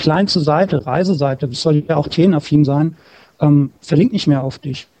 selbst die kleinste Seite, Reiseseite, das soll ja auch themenaffin sein, verlinkt nicht mehr auf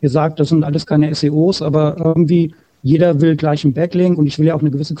dich. Ihr sagt, das sind alles keine SEOs, aber irgendwie jeder will gleich einen Backlink und ich will ja auch eine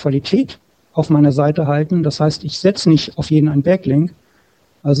gewisse Qualität auf meiner Seite halten. Das heißt, ich setze nicht auf jeden einen Backlink.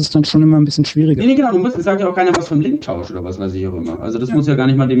 Also es ist dann schon immer ein bisschen schwieriger. Nee, genau, es sagt ja auch keiner was vom Linktausch oder was weiß ich auch immer. Also das muss ja gar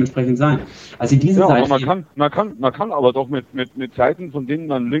nicht mal dementsprechend sein. Also diese Seite. Man kann aber doch mit Seiten, von denen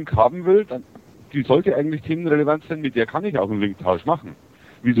man einen Link haben will, die sollte eigentlich themenrelevant sein, mit der kann ich auch einen Linktausch machen.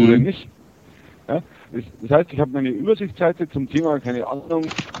 Wieso denn nicht? Ja? Das heißt, ich habe meine Übersichtsseite zum Thema, keine Ahnung,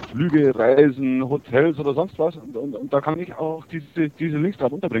 Flüge, Reisen, Hotels oder sonst was und da kann ich auch diese Links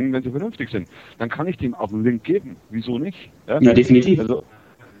drauf unterbringen, wenn sie vernünftig sind. Dann kann ich dem auch einen Link geben. Wieso nicht? Ja, definitiv. Also,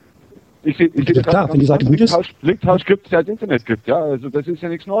 ich sehe klar, wenn die Seite gut ist. Linktausch gibt es, seit es Internet gibt, ja, also das ist ja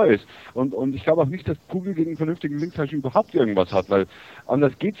nichts Neues. Und ich glaube auch nicht, dass Google gegen vernünftigen Linktausch überhaupt irgendwas hat, weil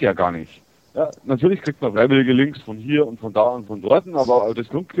anders geht's ja gar nicht. Ja, natürlich kriegt man freiwillige Links von hier und von da und von dort, aber das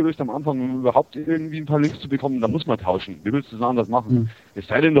Grundgerüst am Anfang, um überhaupt irgendwie ein paar Links zu bekommen, da muss man tauschen. Wie willst du das anders machen? Es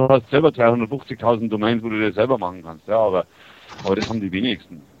sei denn, du hast selber 250.000 Domains, wo du das selber machen kannst, ja, aber das haben die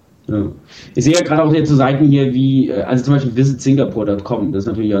wenigsten. Ja. Ich sehe ja gerade auch jetzt so Seiten hier wie, also zum Beispiel visitsingapore.com, das ist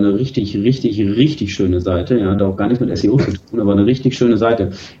natürlich eine richtig, richtig, richtig schöne Seite, ja, hat auch gar nichts mit SEO zu tun, aber eine richtig schöne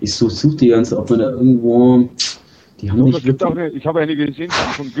Seite. Ich suche die ganze, ob man da irgendwo... Die haben nicht gibt auch ich habe einige gesehen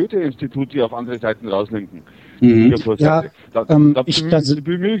vom Goethe-Institut, die auf andere Seiten rauslinken. Mhm. Ja, da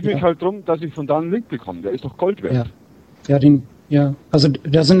bemühe ich mich halt drum, dass ich von da einen Link bekomme. Der ist doch Gold wert. Also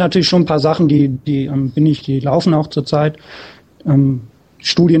da sind natürlich schon ein paar Sachen, die laufen auch zurzeit.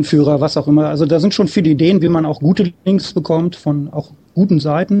 Studienführer, was auch immer. Also da sind schon viele Ideen, wie man auch gute Links bekommt von auch guten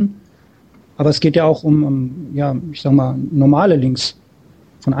Seiten. Aber es geht ja auch um ich sag mal, normale Links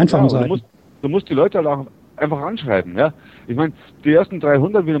von einfachen Seiten. Du musst die Leute auch einfach anschreiben, ja. Ich meine, die ersten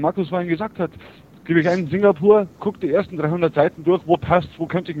 300, wie der Markus vorhin gesagt hat, gebe ich ein Singapur, guck die ersten 300 Seiten durch, wo passt, wo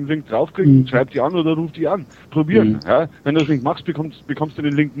könnte ich einen Link draufkriegen, schreib die an oder ruf die an. Probieren, ja. Wenn du das nicht machst, bekommst du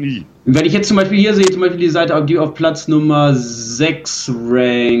den Link nie. Wenn ich jetzt zum Beispiel hier sehe, die Seite, die auf Platz Nummer 6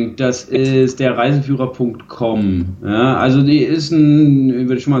 rankt, das ist der Reiseführer.com. Ja, also die ist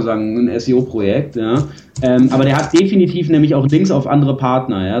würde ich schon mal sagen, ein SEO-Projekt, ja. Aber der hat definitiv nämlich auch Links auf andere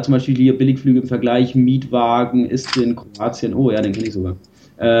Partner, ja. Zum Beispiel hier Billigflüge im Vergleich, Mietwagen ist in Kroatien, oh ja, den kenne ich sogar.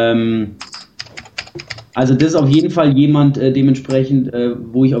 Also das ist auf jeden Fall jemand dementsprechend,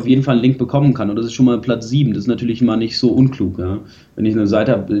 wo ich auf jeden Fall einen Link bekommen kann. Und das ist schon mal Platz 7. Das ist natürlich mal nicht so unklug. Ja? Wenn ich eine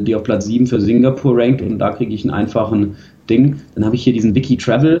Seite habe, die auf Platz 7 für Singapur rankt und da kriege ich einen einfachen Ding, dann habe ich hier diesen Wiki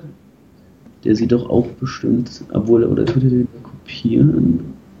Travel. Der sieht doch auch bestimmt, oder tut er den kopieren?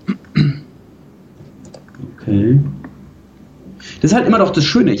 Okay. Das ist halt immer doch das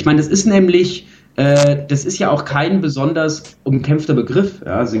Schöne. Ich meine, das ist nämlich... das ist ja auch kein besonders umkämpfter Begriff,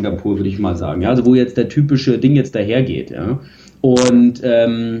 ja, Singapur, würde ich mal sagen, ja, also wo jetzt der typische Ding jetzt dahergeht, ja, und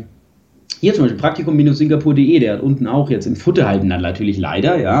hier zum Beispiel Praktikum-singapur.de, der hat unten auch jetzt im Footer halten dann natürlich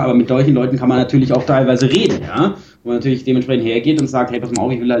leider, ja, aber mit solchen Leuten kann man natürlich auch teilweise reden, ja, wo man natürlich dementsprechend hergeht und sagt, hey, pass mal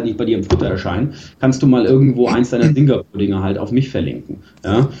auf, ich will halt nicht bei dir im Futter erscheinen, kannst du mal irgendwo eins deiner Singapur-Dinger halt auf mich verlinken.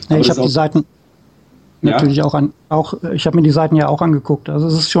 Ja, ich habe die Seiten natürlich ich habe mir die Seiten ja auch angeguckt. Also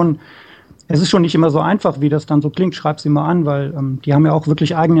es ist schon nicht immer so einfach, wie das dann so klingt. Schreib sie mal an, weil die haben ja auch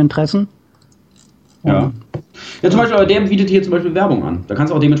wirklich eigene Interessen. Ja. Ja, zum Beispiel, aber der bietet hier zum Beispiel Werbung an. Da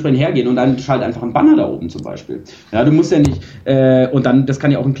kannst du auch dementsprechend hergehen und dann schalt einfach einen Banner da oben zum Beispiel. Ja, du musst ja nicht, und dann, das kann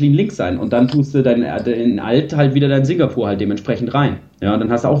ja auch ein Clean Link sein. Und dann tust du in Alt halt wieder dein Singapur halt dementsprechend rein. Ja, und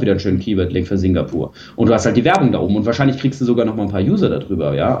dann hast du auch wieder einen schönen Keyword-Link für Singapur. Und du hast halt die Werbung da oben und wahrscheinlich kriegst du sogar noch mal ein paar User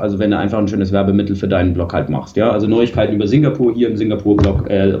darüber, ja. Also wenn du einfach ein schönes Werbemittel für deinen Blog halt machst, ja. Also Neuigkeiten über Singapur hier im Singapur-Blog,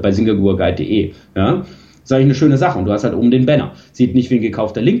 bei singapurguide.de, ja. Das ist eigentlich eine schöne Sache und du hast halt oben den Banner. Sieht nicht wie ein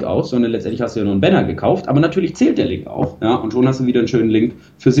gekaufter Link aus, sondern letztendlich hast du ja nur einen Banner gekauft, aber natürlich zählt der Link auch, ja, und schon hast du wieder einen schönen Link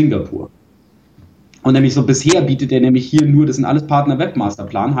für Singapur. Und nämlich so bisher bietet er nämlich hier nur, das sind alles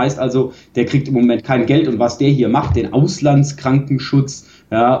Partner-Webmasterplan, heißt also, der kriegt im Moment kein Geld und was der hier macht, den Auslandskrankenschutz,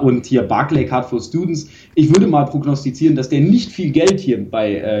 ja, und hier Barclaycard for Students, ich würde mal prognostizieren, dass der nicht viel Geld hier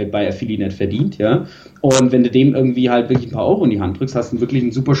bei Affiliate verdient, ja, und wenn du dem irgendwie halt wirklich ein paar Euro in die Hand drückst, hast du wirklich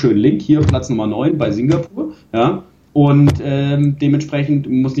einen super schönen Link, hier Platz Nummer 9 bei Singapur, ja, und dementsprechend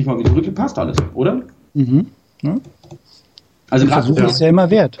muss nicht mal wieder drücken, passt alles, oder? Mhm. Ja. Also Versuch ist ja immer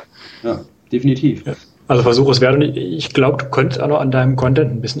wert. Ja, definitiv. Ja. Also Versuch ist wert und ich glaube, du könntest auch noch an deinem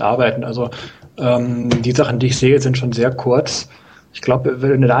Content ein bisschen arbeiten. Also die Sachen, die ich sehe, sind schon sehr kurz. Ich glaube,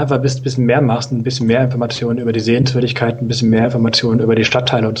 wenn du da einfach ein bisschen mehr machst, ein bisschen mehr Informationen über die Sehenswürdigkeiten, ein bisschen mehr Informationen über die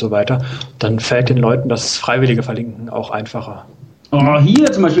Stadtteile und so weiter, dann fällt den Leuten das freiwillige Verlinken auch einfacher. Oh, hier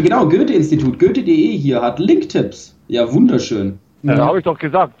zum Beispiel, genau, Goethe-Institut, Goethe.de hier hat Linktipps. Ja, wunderschön. Ja, habe ich doch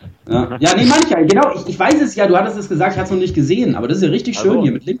gesagt. Ja, nee, manchmal, genau, ich weiß es ja, du hattest es gesagt, ich hatte es noch nicht gesehen, aber das ist ja richtig schön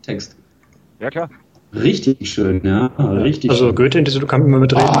hier mit Linktext. Ja, klar. Richtig schön, ja, richtig also schön. Goethe-Institut kann immer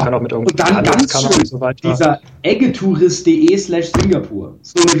mitreden, kann auch mit und dann ganz schön, und so weiter. Dieser eggetourist.de/Singapur.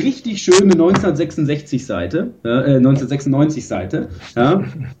 So eine richtig schöne 1966-Seite, 1996-Seite, ja.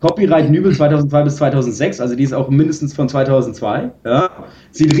 Copyright Nübel 2002 bis 2006, also die ist auch mindestens von 2002, ja.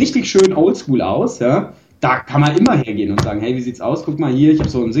 Sieht richtig schön oldschool aus, ja. Da kann man immer hergehen und sagen, hey, wie sieht's aus? Guck mal hier, ich habe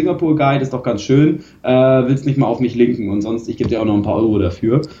so einen Singapur-Guide, ist doch ganz schön, willst nicht mal auf mich linken und sonst, ich gebe dir auch noch ein paar Euro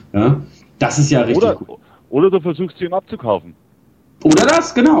dafür, ja. Das ist ja richtig gut. Oder du versuchst sie ihm abzukaufen. Oder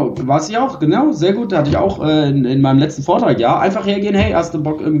das, genau. Weiß ich auch, genau. Sehr gut. Da hatte ich auch in meinem letzten Vortrag, ja. Einfach hergehen, hey, hast du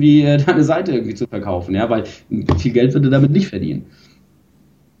Bock irgendwie deine Seite irgendwie zu verkaufen, ja, weil viel Geld wird du damit nicht verdienen.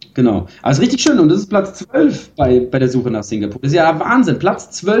 Genau. Aber es ist richtig schön und das ist Platz 12 bei der Suche nach Singapur. Das ist ja Wahnsinn. Platz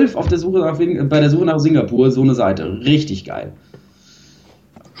 12 auf der bei der Suche nach Singapur, so eine Seite. Richtig geil.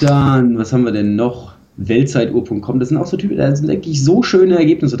 Dann, was haben wir denn noch? Weltzeituhr.com, das sind auch so Typen, da sind wirklich so schöne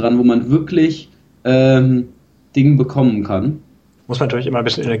Ergebnisse dran, wo man wirklich Dinge bekommen kann. Muss man natürlich immer ein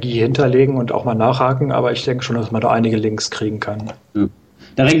bisschen Energie hinterlegen und auch mal nachhaken, aber ich denke schon, dass man da einige Links kriegen kann. Ja.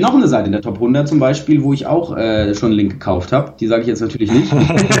 Da rennt noch eine Seite in der Top 100 zum Beispiel, wo ich auch schon einen Link gekauft habe. Die sage ich jetzt natürlich nicht.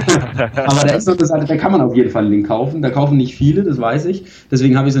 Aber da ist noch eine Seite, da kann man auf jeden Fall einen Link kaufen. Da kaufen nicht viele, das weiß ich.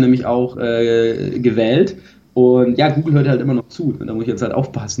 Deswegen habe ich sie nämlich auch gewählt. Und ja, Google hört halt immer noch zu, da muss ich jetzt halt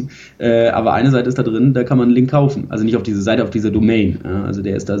aufpassen. Aber eine Seite ist da drin, da kann man einen Link kaufen. Also nicht auf diese Seite, auf diese Domain. Ja, also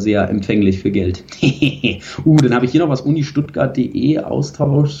der ist da sehr empfänglich für Geld. Dann habe ich hier noch was, unistuttgart.de,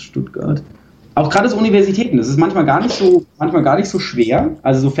 Austausch Stuttgart. Auch gerade das Universitäten, das ist manchmal gar nicht so schwer,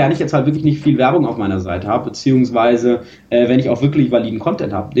 also sofern ich jetzt halt wirklich nicht viel Werbung auf meiner Seite habe, beziehungsweise wenn ich auch wirklich validen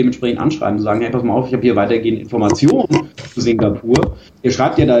Content habe, dementsprechend anschreiben und sagen, hey, pass mal auf, ich habe hier weitergehende Informationen zu Singapur. Ihr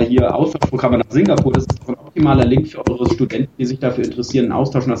schreibt ja da hier Austauschprogramme nach Singapur, das ist ein optimaler Link für eure Studenten, die sich dafür interessieren, einen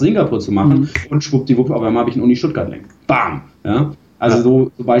Austausch nach Singapur zu machen und schwuppdiwupp, aber dann habe ich einen Uni-Stuttgart-Link. Bam! Ja. Also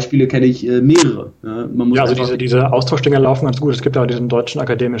so Beispiele kenne ich mehrere. Ja, man muss also diese Austauschdinger laufen ganz gut. Es gibt ja auch diesen deutschen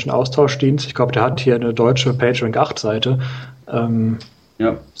akademischen Austauschdienst. Ich glaube, der hat hier eine deutsche PageRank 8 Seite.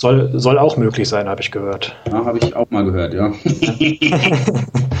 Ja. Soll auch möglich sein, habe ich gehört. Ja, habe ich auch mal gehört, ja.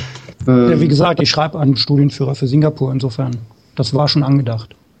 Ja, wie gesagt, ich schreibe an Studienführer für Singapur, insofern. Das war schon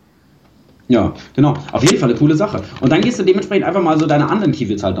angedacht. Ja, genau. Auf jeden Fall eine coole Sache. Und dann gehst du dementsprechend einfach mal so deine anderen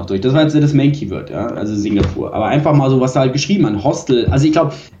Keywords halt noch durch. Das war jetzt das Main-Keyword, ja, also Singapur. Aber einfach mal so, was da halt geschrieben an Hostel. Also ich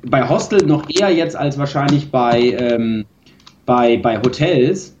glaube, bei Hostel noch eher jetzt als wahrscheinlich bei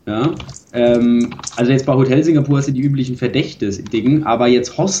Hotels, ja. Also jetzt bei Hotel Singapur hast du die üblichen Verdächtigen, aber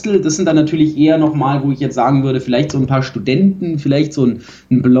jetzt Hostel, das sind dann natürlich eher nochmal, wo ich jetzt sagen würde, vielleicht so ein paar Studenten, vielleicht so ein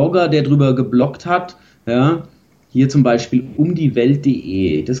Blogger, der drüber gebloggt hat, ja. Hier zum Beispiel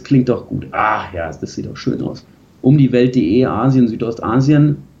umdiewelt.de, das klingt doch gut. Ah ja, das sieht doch schön aus. Umdiewelt.de, Asien,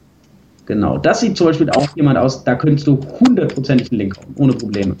 Südostasien. Genau, das sieht zum Beispiel auch jemand aus, da könntest du 100% einen Link haben, ohne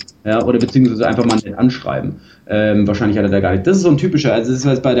Probleme. Ja, oder beziehungsweise einfach mal nett anschreiben. Wahrscheinlich hat er da gar nicht. Das ist so ein typischer, also das ist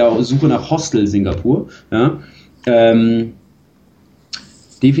jetzt bei der Suche nach Hostel Singapur. Ja.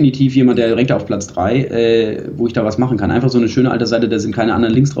 definitiv jemand, der direkt auf Platz 3, wo ich da was machen kann. Einfach so eine schöne alte Seite, da sind keine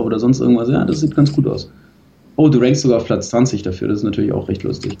anderen Links drauf oder sonst irgendwas. Ja, das sieht ganz gut aus. Oh, du rankst sogar auf Platz 20 dafür. Das ist natürlich auch recht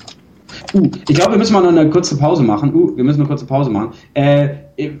lustig. Ich glaube, wir müssen mal noch eine kurze Pause machen.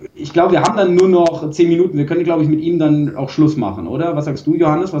 Ich glaube, wir haben dann nur noch 10 Minuten. Wir können, glaube ich, mit ihm dann auch Schluss machen, oder? Was sagst du,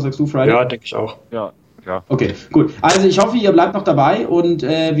 Johannes? Was sagst du, Friday? Ja, denke ich auch. Ja. Okay, gut. Also ich hoffe, ihr bleibt noch dabei und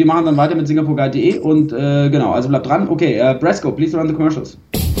wir machen dann weiter mit singaporeguide.de und genau, also bleibt dran. Okay, Brasco, please run the commercials.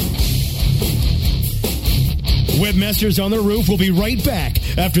 Webmasters on the Roof will be right back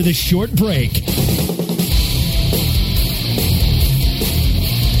after this short break.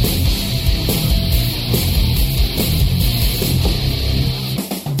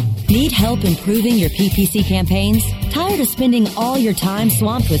 Need help improving your PPC campaigns? Tired of spending all your time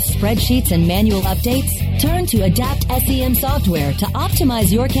swamped with spreadsheets and manual updates? Turn to Adapt SEM software to optimize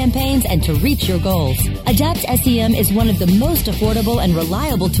your campaigns and to reach your goals. Adapt SEM is one of the most affordable and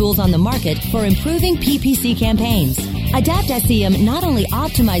reliable tools on the market for improving PPC campaigns. Adapt SEM not only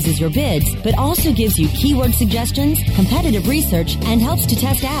optimizes your bids, but also gives you keyword suggestions, competitive research, and helps to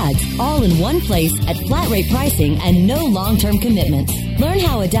test ads, all in one place at flat rate pricing and no long-term commitments. Learn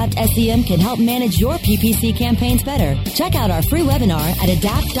how Adapt SEM can help manage your PPC campaigns better. Check out our free webinar at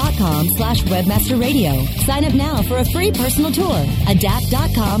adapt.com/webmasterradio. Sign up now for a free personal tour.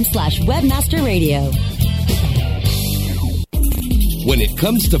 Adapt.com/webmasterradio. When it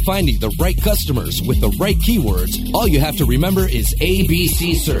comes to finding the right customers with the right keywords, all you have to remember is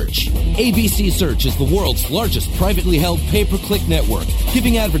ABC Search. ABC Search is the world's largest privately held pay-per-click network,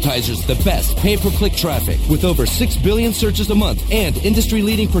 giving advertisers the best pay-per-click traffic with over 6 billion searches a month and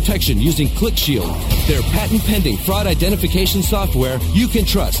industry-leading protection using ClickShield. Their patent-pending fraud identification software, you can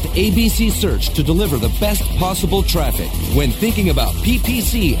trust ABC Search to deliver the best possible traffic. When thinking about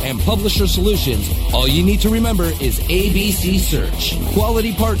PPC and publisher solutions, all you need to remember is ABC Search.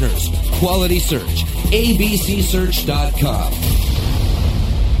 Quality partners, quality search. abcsearch.com.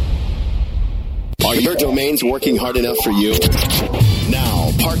 Are your domains working hard enough for you? Now,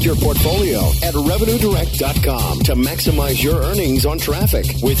 park your portfolio at RevenueDirect.com to maximize your earnings on traffic.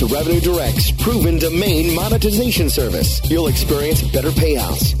 With Revenue Direct's proven domain monetization service, you'll experience better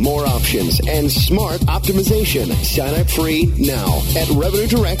payouts, more options, and smart optimization. Sign up free now at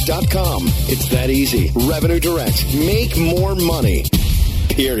RevenueDirect.com. It's that easy. Revenue Direct. Make more money.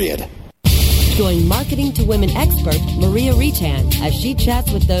 Period. Join Marketing to Women expert Maria Retan as she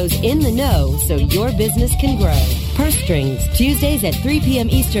chats with those in the know so your business can grow. Purse Strings, Tuesdays at 3 p.m.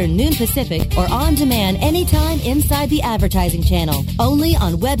 Eastern, noon Pacific, or on demand anytime inside the advertising channel. Only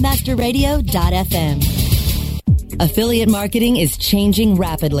on webmasterradio.fm. Affiliate marketing is changing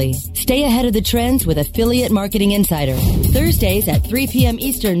rapidly. Stay ahead of the trends with Affiliate Marketing Insider. Thursdays at 3 p.m.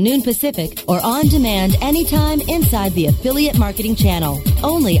 Eastern, noon Pacific, or on demand anytime inside the Affiliate Marketing channel.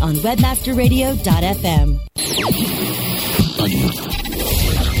 Only on webmasterradio.fm.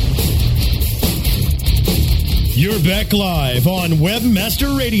 You're back live on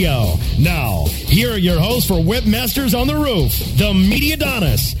Webmaster Radio. Now, here are your hosts for Webmasters on the Roof, the Media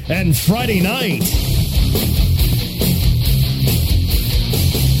Adonis, and Friday Night.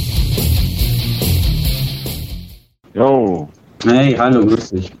 Jo. Hey, hallo,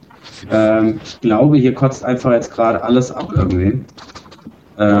 grüß dich. Ich glaube, hier kotzt einfach jetzt gerade alles ab irgendwie.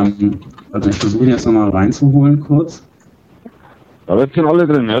 Also ich versuche jetzt nochmal reinzuholen kurz. Da jetzt sind alle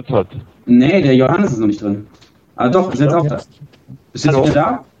drin, jetzt hat. Nee, der Johannes ist noch nicht drin. Ah doch, ist jetzt auch da. Bist du jetzt wieder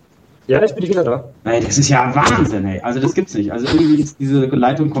da? Ja, ich bin wieder da. Ey, das ist ja Wahnsinn, ey. Also das gibt's nicht. Also irgendwie ist diese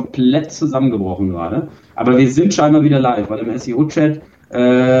Leitung komplett zusammengebrochen gerade. Aber wir sind scheinbar wieder live, weil im SEO-Chat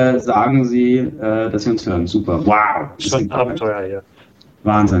sagen sie, dass sie uns hören. Super. Wow. Das ist ein Abenteuer hier.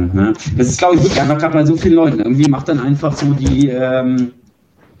 Wahnsinn, ne? Das ist, glaube ich, wirklich einfach gerade bei so vielen Leuten. Irgendwie macht dann einfach so die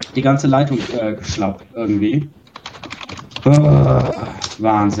ganze Leitung geschlappt irgendwie.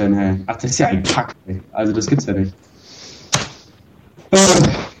 Wahnsinn, ey. Ach, das ist ja ein Kack, ey. Also das gibt's ja nicht.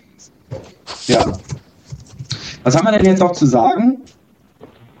 Ja. Was haben wir denn jetzt noch zu sagen?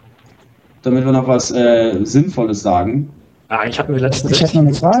 Damit wir noch was Sinnvolles sagen. Ich habe mir letztens noch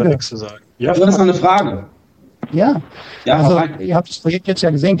eine Frage zu sagen. Ja, du hast noch eine Frage. Ja. Also, ihr habt das Projekt jetzt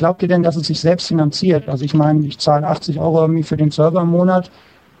ja gesehen. Glaubt ihr denn, dass es sich selbst finanziert? Also ich meine, ich zahle 80 € irgendwie für den Server im Monat.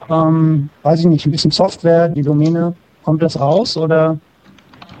 Weiß ich nicht, ein bisschen Software, die Domäne. Kommt das raus oder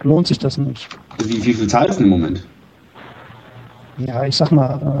lohnt sich das nicht? Wie viel zahlst du im Moment? Ja, ich sag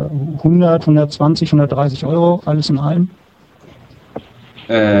mal 100, 120, 130 €, alles in allem.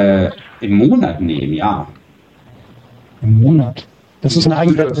 Im Monat? Nee, im Jahr. Im Monat? Das ist ein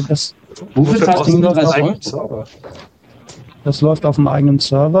eigenes... Wofür zahlst du das? Das läuft auf dem eigenen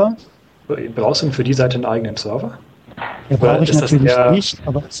Server. brauchst du denn für die Seite einen eigenen Server? Ja, brauche ich natürlich nicht,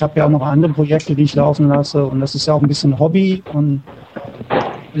 aber ich habe ja auch noch andere Projekte, die ich laufen lasse und das ist ja auch ein bisschen Hobby und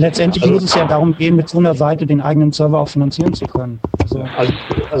letztendlich muss es ja darum gehen, mit so einer Seite den eigenen Server auch finanzieren zu können.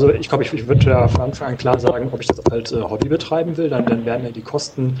 Also ich glaube, ich würde ja von Anfang an klar sagen, ob ich das als Hobby betreiben will, dann wären mir die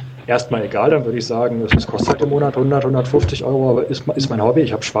Kosten erstmal egal, dann würde ich sagen, das kostet halt im Monat 100, 150 Euro, aber ist mein Hobby,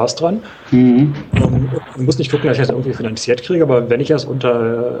 ich habe Spaß dran. Ich muss nicht gucken, dass ich das irgendwie finanziert kriege, aber wenn ich das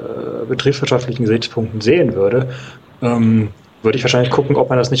unter betriebswirtschaftlichen Gesichtspunkten sehen würde, würde ich wahrscheinlich gucken, ob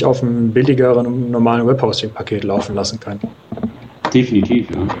man das nicht auf einem billigeren, normalen Webhosting-Paket laufen lassen kann. Definitiv,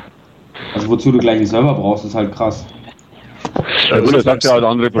 ja. Also wozu du gleich einen Server brauchst, ist halt krass. Ja, gut, das sagt ja halt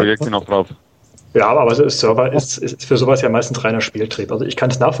andere Projekte noch drauf. Ja, aber Server ist für sowas ja meistens reiner Spieltrieb. Also ich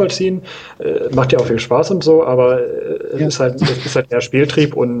kann es nachvollziehen, macht ja auch viel Spaß und so, aber es ist halt eher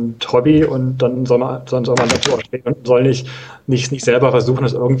Spieltrieb und Hobby und dann soll man dazu auch stehen und soll nicht selber versuchen,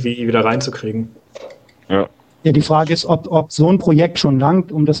 es irgendwie wieder reinzukriegen. Ja. Ja, die Frage ist, ob so ein Projekt schon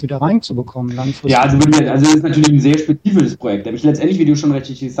langt, um das wieder reinzubekommen. Langfristig. Ja, also das ist natürlich ein sehr spezifisches Projekt. Nämlich letztendlich, wie du schon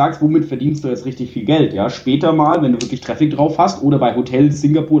richtig sagst, womit verdienst du jetzt richtig viel Geld? Ja, später mal, wenn du wirklich Traffic drauf hast oder bei Hotels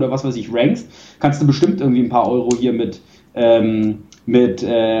Singapur oder was weiß ich rankst, kannst du bestimmt irgendwie ein paar Euro hier mit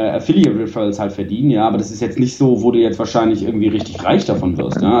Affiliate Referrals halt verdienen. Ja, aber das ist jetzt nicht so, wo du jetzt wahrscheinlich irgendwie richtig reich davon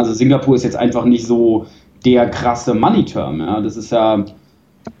wirst. Ja? Also Singapur ist jetzt einfach nicht so der krasse Money-Term. Ja, das ist ja.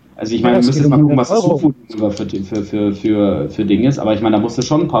 Also ich meine, du müsstest mal gucken, was das für Ding ist, aber ich meine, da musst du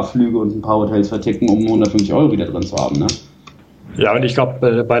schon ein paar Flüge und ein paar Hotels verticken, um 150 Euro wieder drin zu haben, ne? Ja, und ich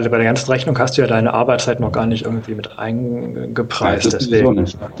glaube, bei der ganzen Rechnung hast du ja deine Arbeitszeit noch gar nicht irgendwie mit eingepreist. Ja, das sowieso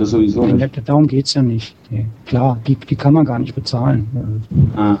nicht. Das sowieso nicht. Darum geht es ja nicht. Nee. Klar, die kann man gar nicht bezahlen.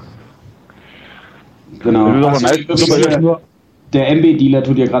 Genau. Also, der MB-Dealer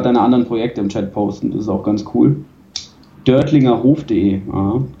tut ja gerade deine anderen Projekte im Chat posten, das ist auch ganz cool. Dörtlingerhof.de,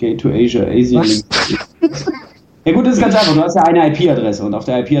 Gate to Asia, Asian Link. Ja gut, das ist ganz einfach, du hast ja eine IP-Adresse und auf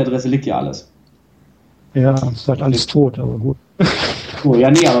der IP-Adresse liegt ja alles. Ja, das ist halt alles tot, aber gut. Oh,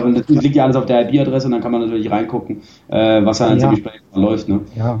 ja, nee, aber das liegt ja alles auf der IP-Adresse und dann kann man natürlich reingucken, was da ziemlich läuft. Ne?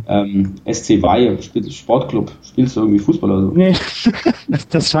 Ja. SC Weihe, Sportclub, spielst du irgendwie Fußball oder so? Nee,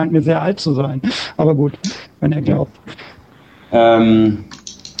 das scheint mir sehr alt zu sein, aber gut, wenn er glaubt.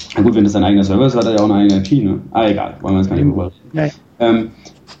 Na gut, wenn das dein eigener Server ist, hat er ja auch eine eigene IP, ne? Egal, wollen wir jetzt gar nicht drüber reden.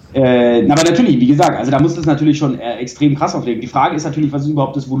 Aber natürlich, wie gesagt, also da muss das natürlich schon extrem krass auflegen. Die Frage ist natürlich, was ist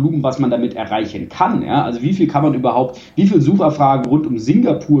überhaupt das Volumen, was man damit erreichen kann, ja? Also wie viel Sucherfragen rund um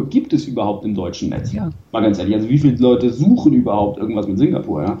Singapur gibt es überhaupt im deutschen Netz? Ja. Mal ganz ehrlich, also wie viele Leute suchen überhaupt irgendwas mit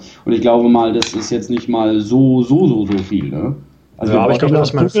Singapur, ja? Und ich glaube mal, das ist jetzt nicht mal so viel, ne? Also ja, aber ich glaube,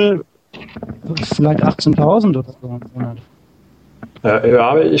 dass man vielleicht 18.000 oder so im Monat. Ja,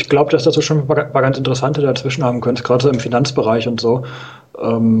 aber ich glaube, dass dazu schon ein paar ganz interessante dazwischen haben könntest, gerade so im Finanzbereich und so,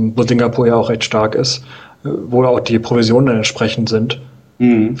 wo Singapur ja auch recht stark ist, wo auch die Provisionen entsprechend sind.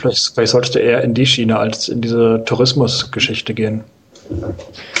 Mhm. Vielleicht solltest du eher in die Schiene als in diese Tourismusgeschichte gehen.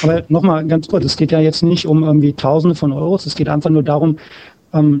 Aber nochmal ganz kurz, es geht ja jetzt nicht um irgendwie Tausende von Euros, es geht einfach nur darum,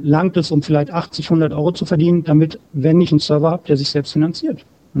 langt es, um vielleicht 80, 100 Euro zu verdienen, damit, wenn ich einen Server habe, der sich selbst finanziert.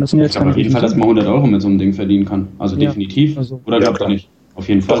 Und das sind jetzt auf jeden Fall, dass man 100 Euro mit so einem Ding verdienen kann. Also definitiv. Also, oder glaubt ihr nicht? Auf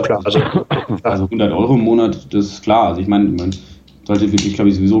jeden Fall. Doch, klar. Also 100 Euro im Monat, das ist klar. Also ich meine, man sollte wirklich, glaube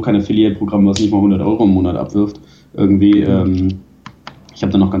ich, sowieso kein Affiliate-Programm, was nicht mal 100 Euro im Monat abwirft. Irgendwie, ich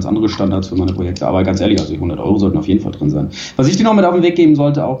habe da noch ganz andere Standards für meine Projekte, aber ganz ehrlich, also 100 Euro sollten auf jeden Fall drin sein. Was ich dir noch mit auf den Weg geben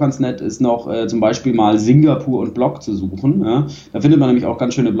sollte, auch ganz nett, ist noch zum Beispiel mal Singapur und Blog zu suchen. Ja? Da findet man nämlich auch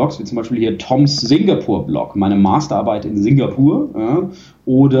ganz schöne Blogs, wie zum Beispiel hier Toms Singapur-Blog, meine Masterarbeit in Singapur. Ja?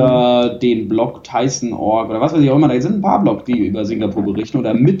 Oder den Blog Tyson.org oder was weiß ich auch immer. Da sind ein paar Blogs, die über Singapur berichten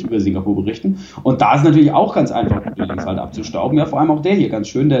oder mit über Singapur berichten. Und da ist natürlich auch ganz einfach, die Links halt abzustauben. Ja, vor allem auch der hier ganz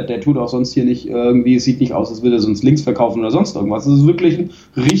schön. Der tut auch sonst hier nicht irgendwie, es sieht nicht aus, als würde er sonst Links verkaufen oder sonst irgendwas. Das ist wirklich ein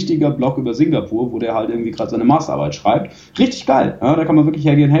richtiger Blog über Singapur, wo der halt irgendwie gerade seine Masterarbeit schreibt. Richtig geil. Ja, da kann man wirklich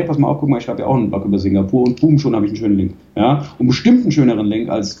hergehen, hey, pass mal auf, guck mal, ich schreibe ja auch einen Blog über Singapur und boom, schon habe ich einen schönen Link. Ja, und bestimmt einen schöneren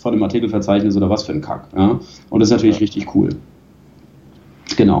Link als von dem Artikelverzeichnis oder was für ein Kack. Ja, und das ist natürlich richtig cool.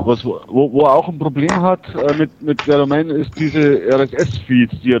 Genau. Wo er auch ein Problem hat mit der Domain ist diese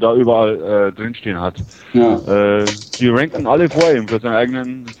RSS-Feeds, die er da überall drinstehen hat. Ja. Die ranken alle vor ihm für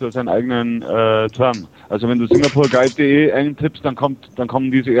seinen eigenen Term. Also wenn du singapurguide.de eintippst, dann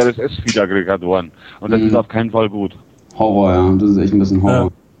kommen diese RSS-Feed-Aggregatoren. Und das ist auf keinen Fall gut. Horror, ja. Das ist echt ein bisschen Horror. Ja.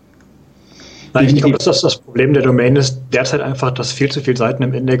 Nein, ich glaube, dass das Problem der Domain ist derzeit einfach, dass viel zu viele Seiten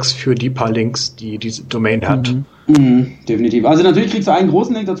im Index für die paar Links, die diese Domain hat. Definitiv. Also natürlich kriegst du einen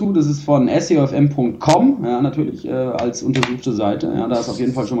großen Link dazu, das ist von seofm.com, ja, natürlich als untersuchte Seite. Ja, da ist auf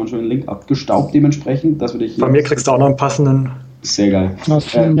jeden Fall schon mal einen schönen Link abgestaubt dementsprechend. Dass wir dich Bei mir kriegst du auch noch einen passenden. Sehr geil.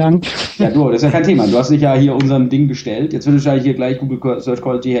 Vielen Dank. Ja, du, das ist ja kein Thema. Du hast dich ja hier unserem Ding gestellt. Jetzt würde ich hier gleich Google Search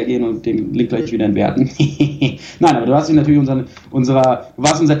Quality hergehen und den Link gleich wieder entwerten. Nein, aber du hast dich natürlich du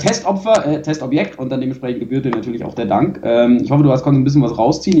warst unser Testobjekt und dann dementsprechend gebührt dir natürlich auch der Dank. Ich hoffe, du konntest ein bisschen was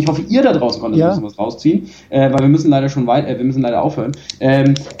rausziehen. Ich hoffe, ihr da draußen konntet ein bisschen was rausziehen, weil wir müssen leider aufhören.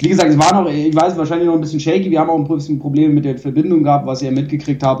 Wie gesagt, es war noch, ich weiß, wahrscheinlich noch ein bisschen shaky. Wir haben auch ein bisschen Probleme mit der Verbindung gehabt, was ihr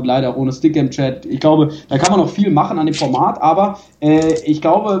mitgekriegt habt, leider auch ohne Sticker im Chat. Ich glaube, da kann man noch viel machen an dem Format, aber ich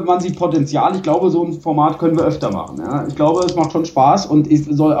glaube, man sieht Potenzial. Ich glaube, so ein Format können wir öfter machen. Ja? Ich glaube, es macht schon Spaß und ich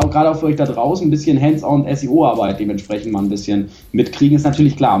soll auch gerade auch für euch da draußen ein bisschen Hands-on SEO-Arbeit dementsprechend mal ein bisschen mitkriegen. Ist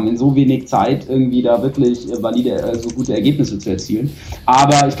natürlich klar, in so wenig Zeit irgendwie da wirklich valide, so gute Ergebnisse zu erzielen.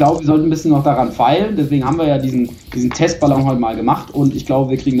 Aber ich glaube, wir sollten ein bisschen noch daran feilen. Deswegen haben wir ja diesen Testballon heute mal gemacht und ich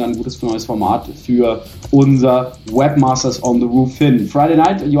glaube, wir kriegen dann ein gutes neues Format für unser Webmasters on the Roof hin. Friday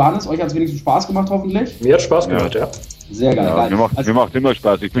Night, Johannes, euch hat es wenigstens Spaß gemacht, hoffentlich? Mir hat Spaß gemacht, ja. Sehr geil. Ja, mir macht immer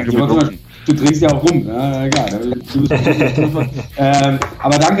Spaß. Ich bin schon betrunken. Du trinkst ja auch rum. Ja, egal.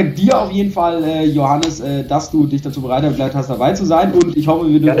 Aber danke dir auf jeden Fall, Johannes, dass du dich dazu bereit erklärt hast, dabei zu sein. Und ich hoffe,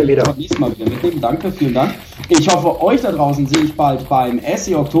 wir dürfen dich beim nächsten Mal wieder mitnehmen. Danke, vielen Dank. Ich hoffe, euch da draußen sehe ich bald beim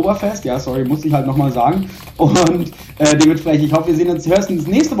SEO Oktoberfest. Ja, sorry, musste ich halt nochmal sagen. Und dementsprechend, ich hoffe, wir hören uns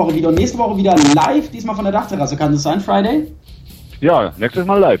nächste Woche wieder. Und nächste Woche wieder live, diesmal von der Dachterrasse. Kann das sein, Friday? Ja, nächstes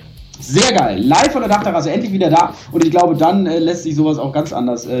Mal live. Sehr geil. Live von der Dachterrasse, endlich wieder da. Und ich glaube, dann lässt sich sowas auch ganz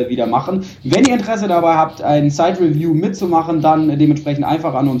anders wieder machen. Wenn ihr Interesse dabei habt, ein Site-Review mitzumachen, dann dementsprechend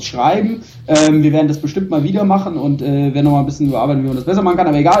einfach an uns schreiben. Wir werden das bestimmt mal wieder machen und werden noch mal ein bisschen überarbeiten, wie man das besser machen kann.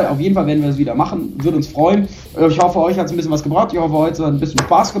 Aber egal, auf jeden Fall werden wir es wieder machen. Würde uns freuen. Ich hoffe, euch hat es ein bisschen was gebracht. Ich hoffe, heute hat ein bisschen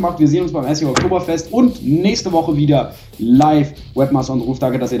Spaß gemacht. Wir sehen uns beim SEO Oktoberfest und nächste Woche wieder live. Webmaster on the Roof.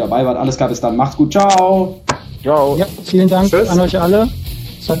 Danke, dass ihr dabei wart. Alles klar, bis dann. Macht's gut. Ciao. Ciao. Ja, vielen Dank an euch alle.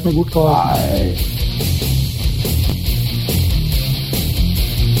 Es hat mir gut geholfen. Bye.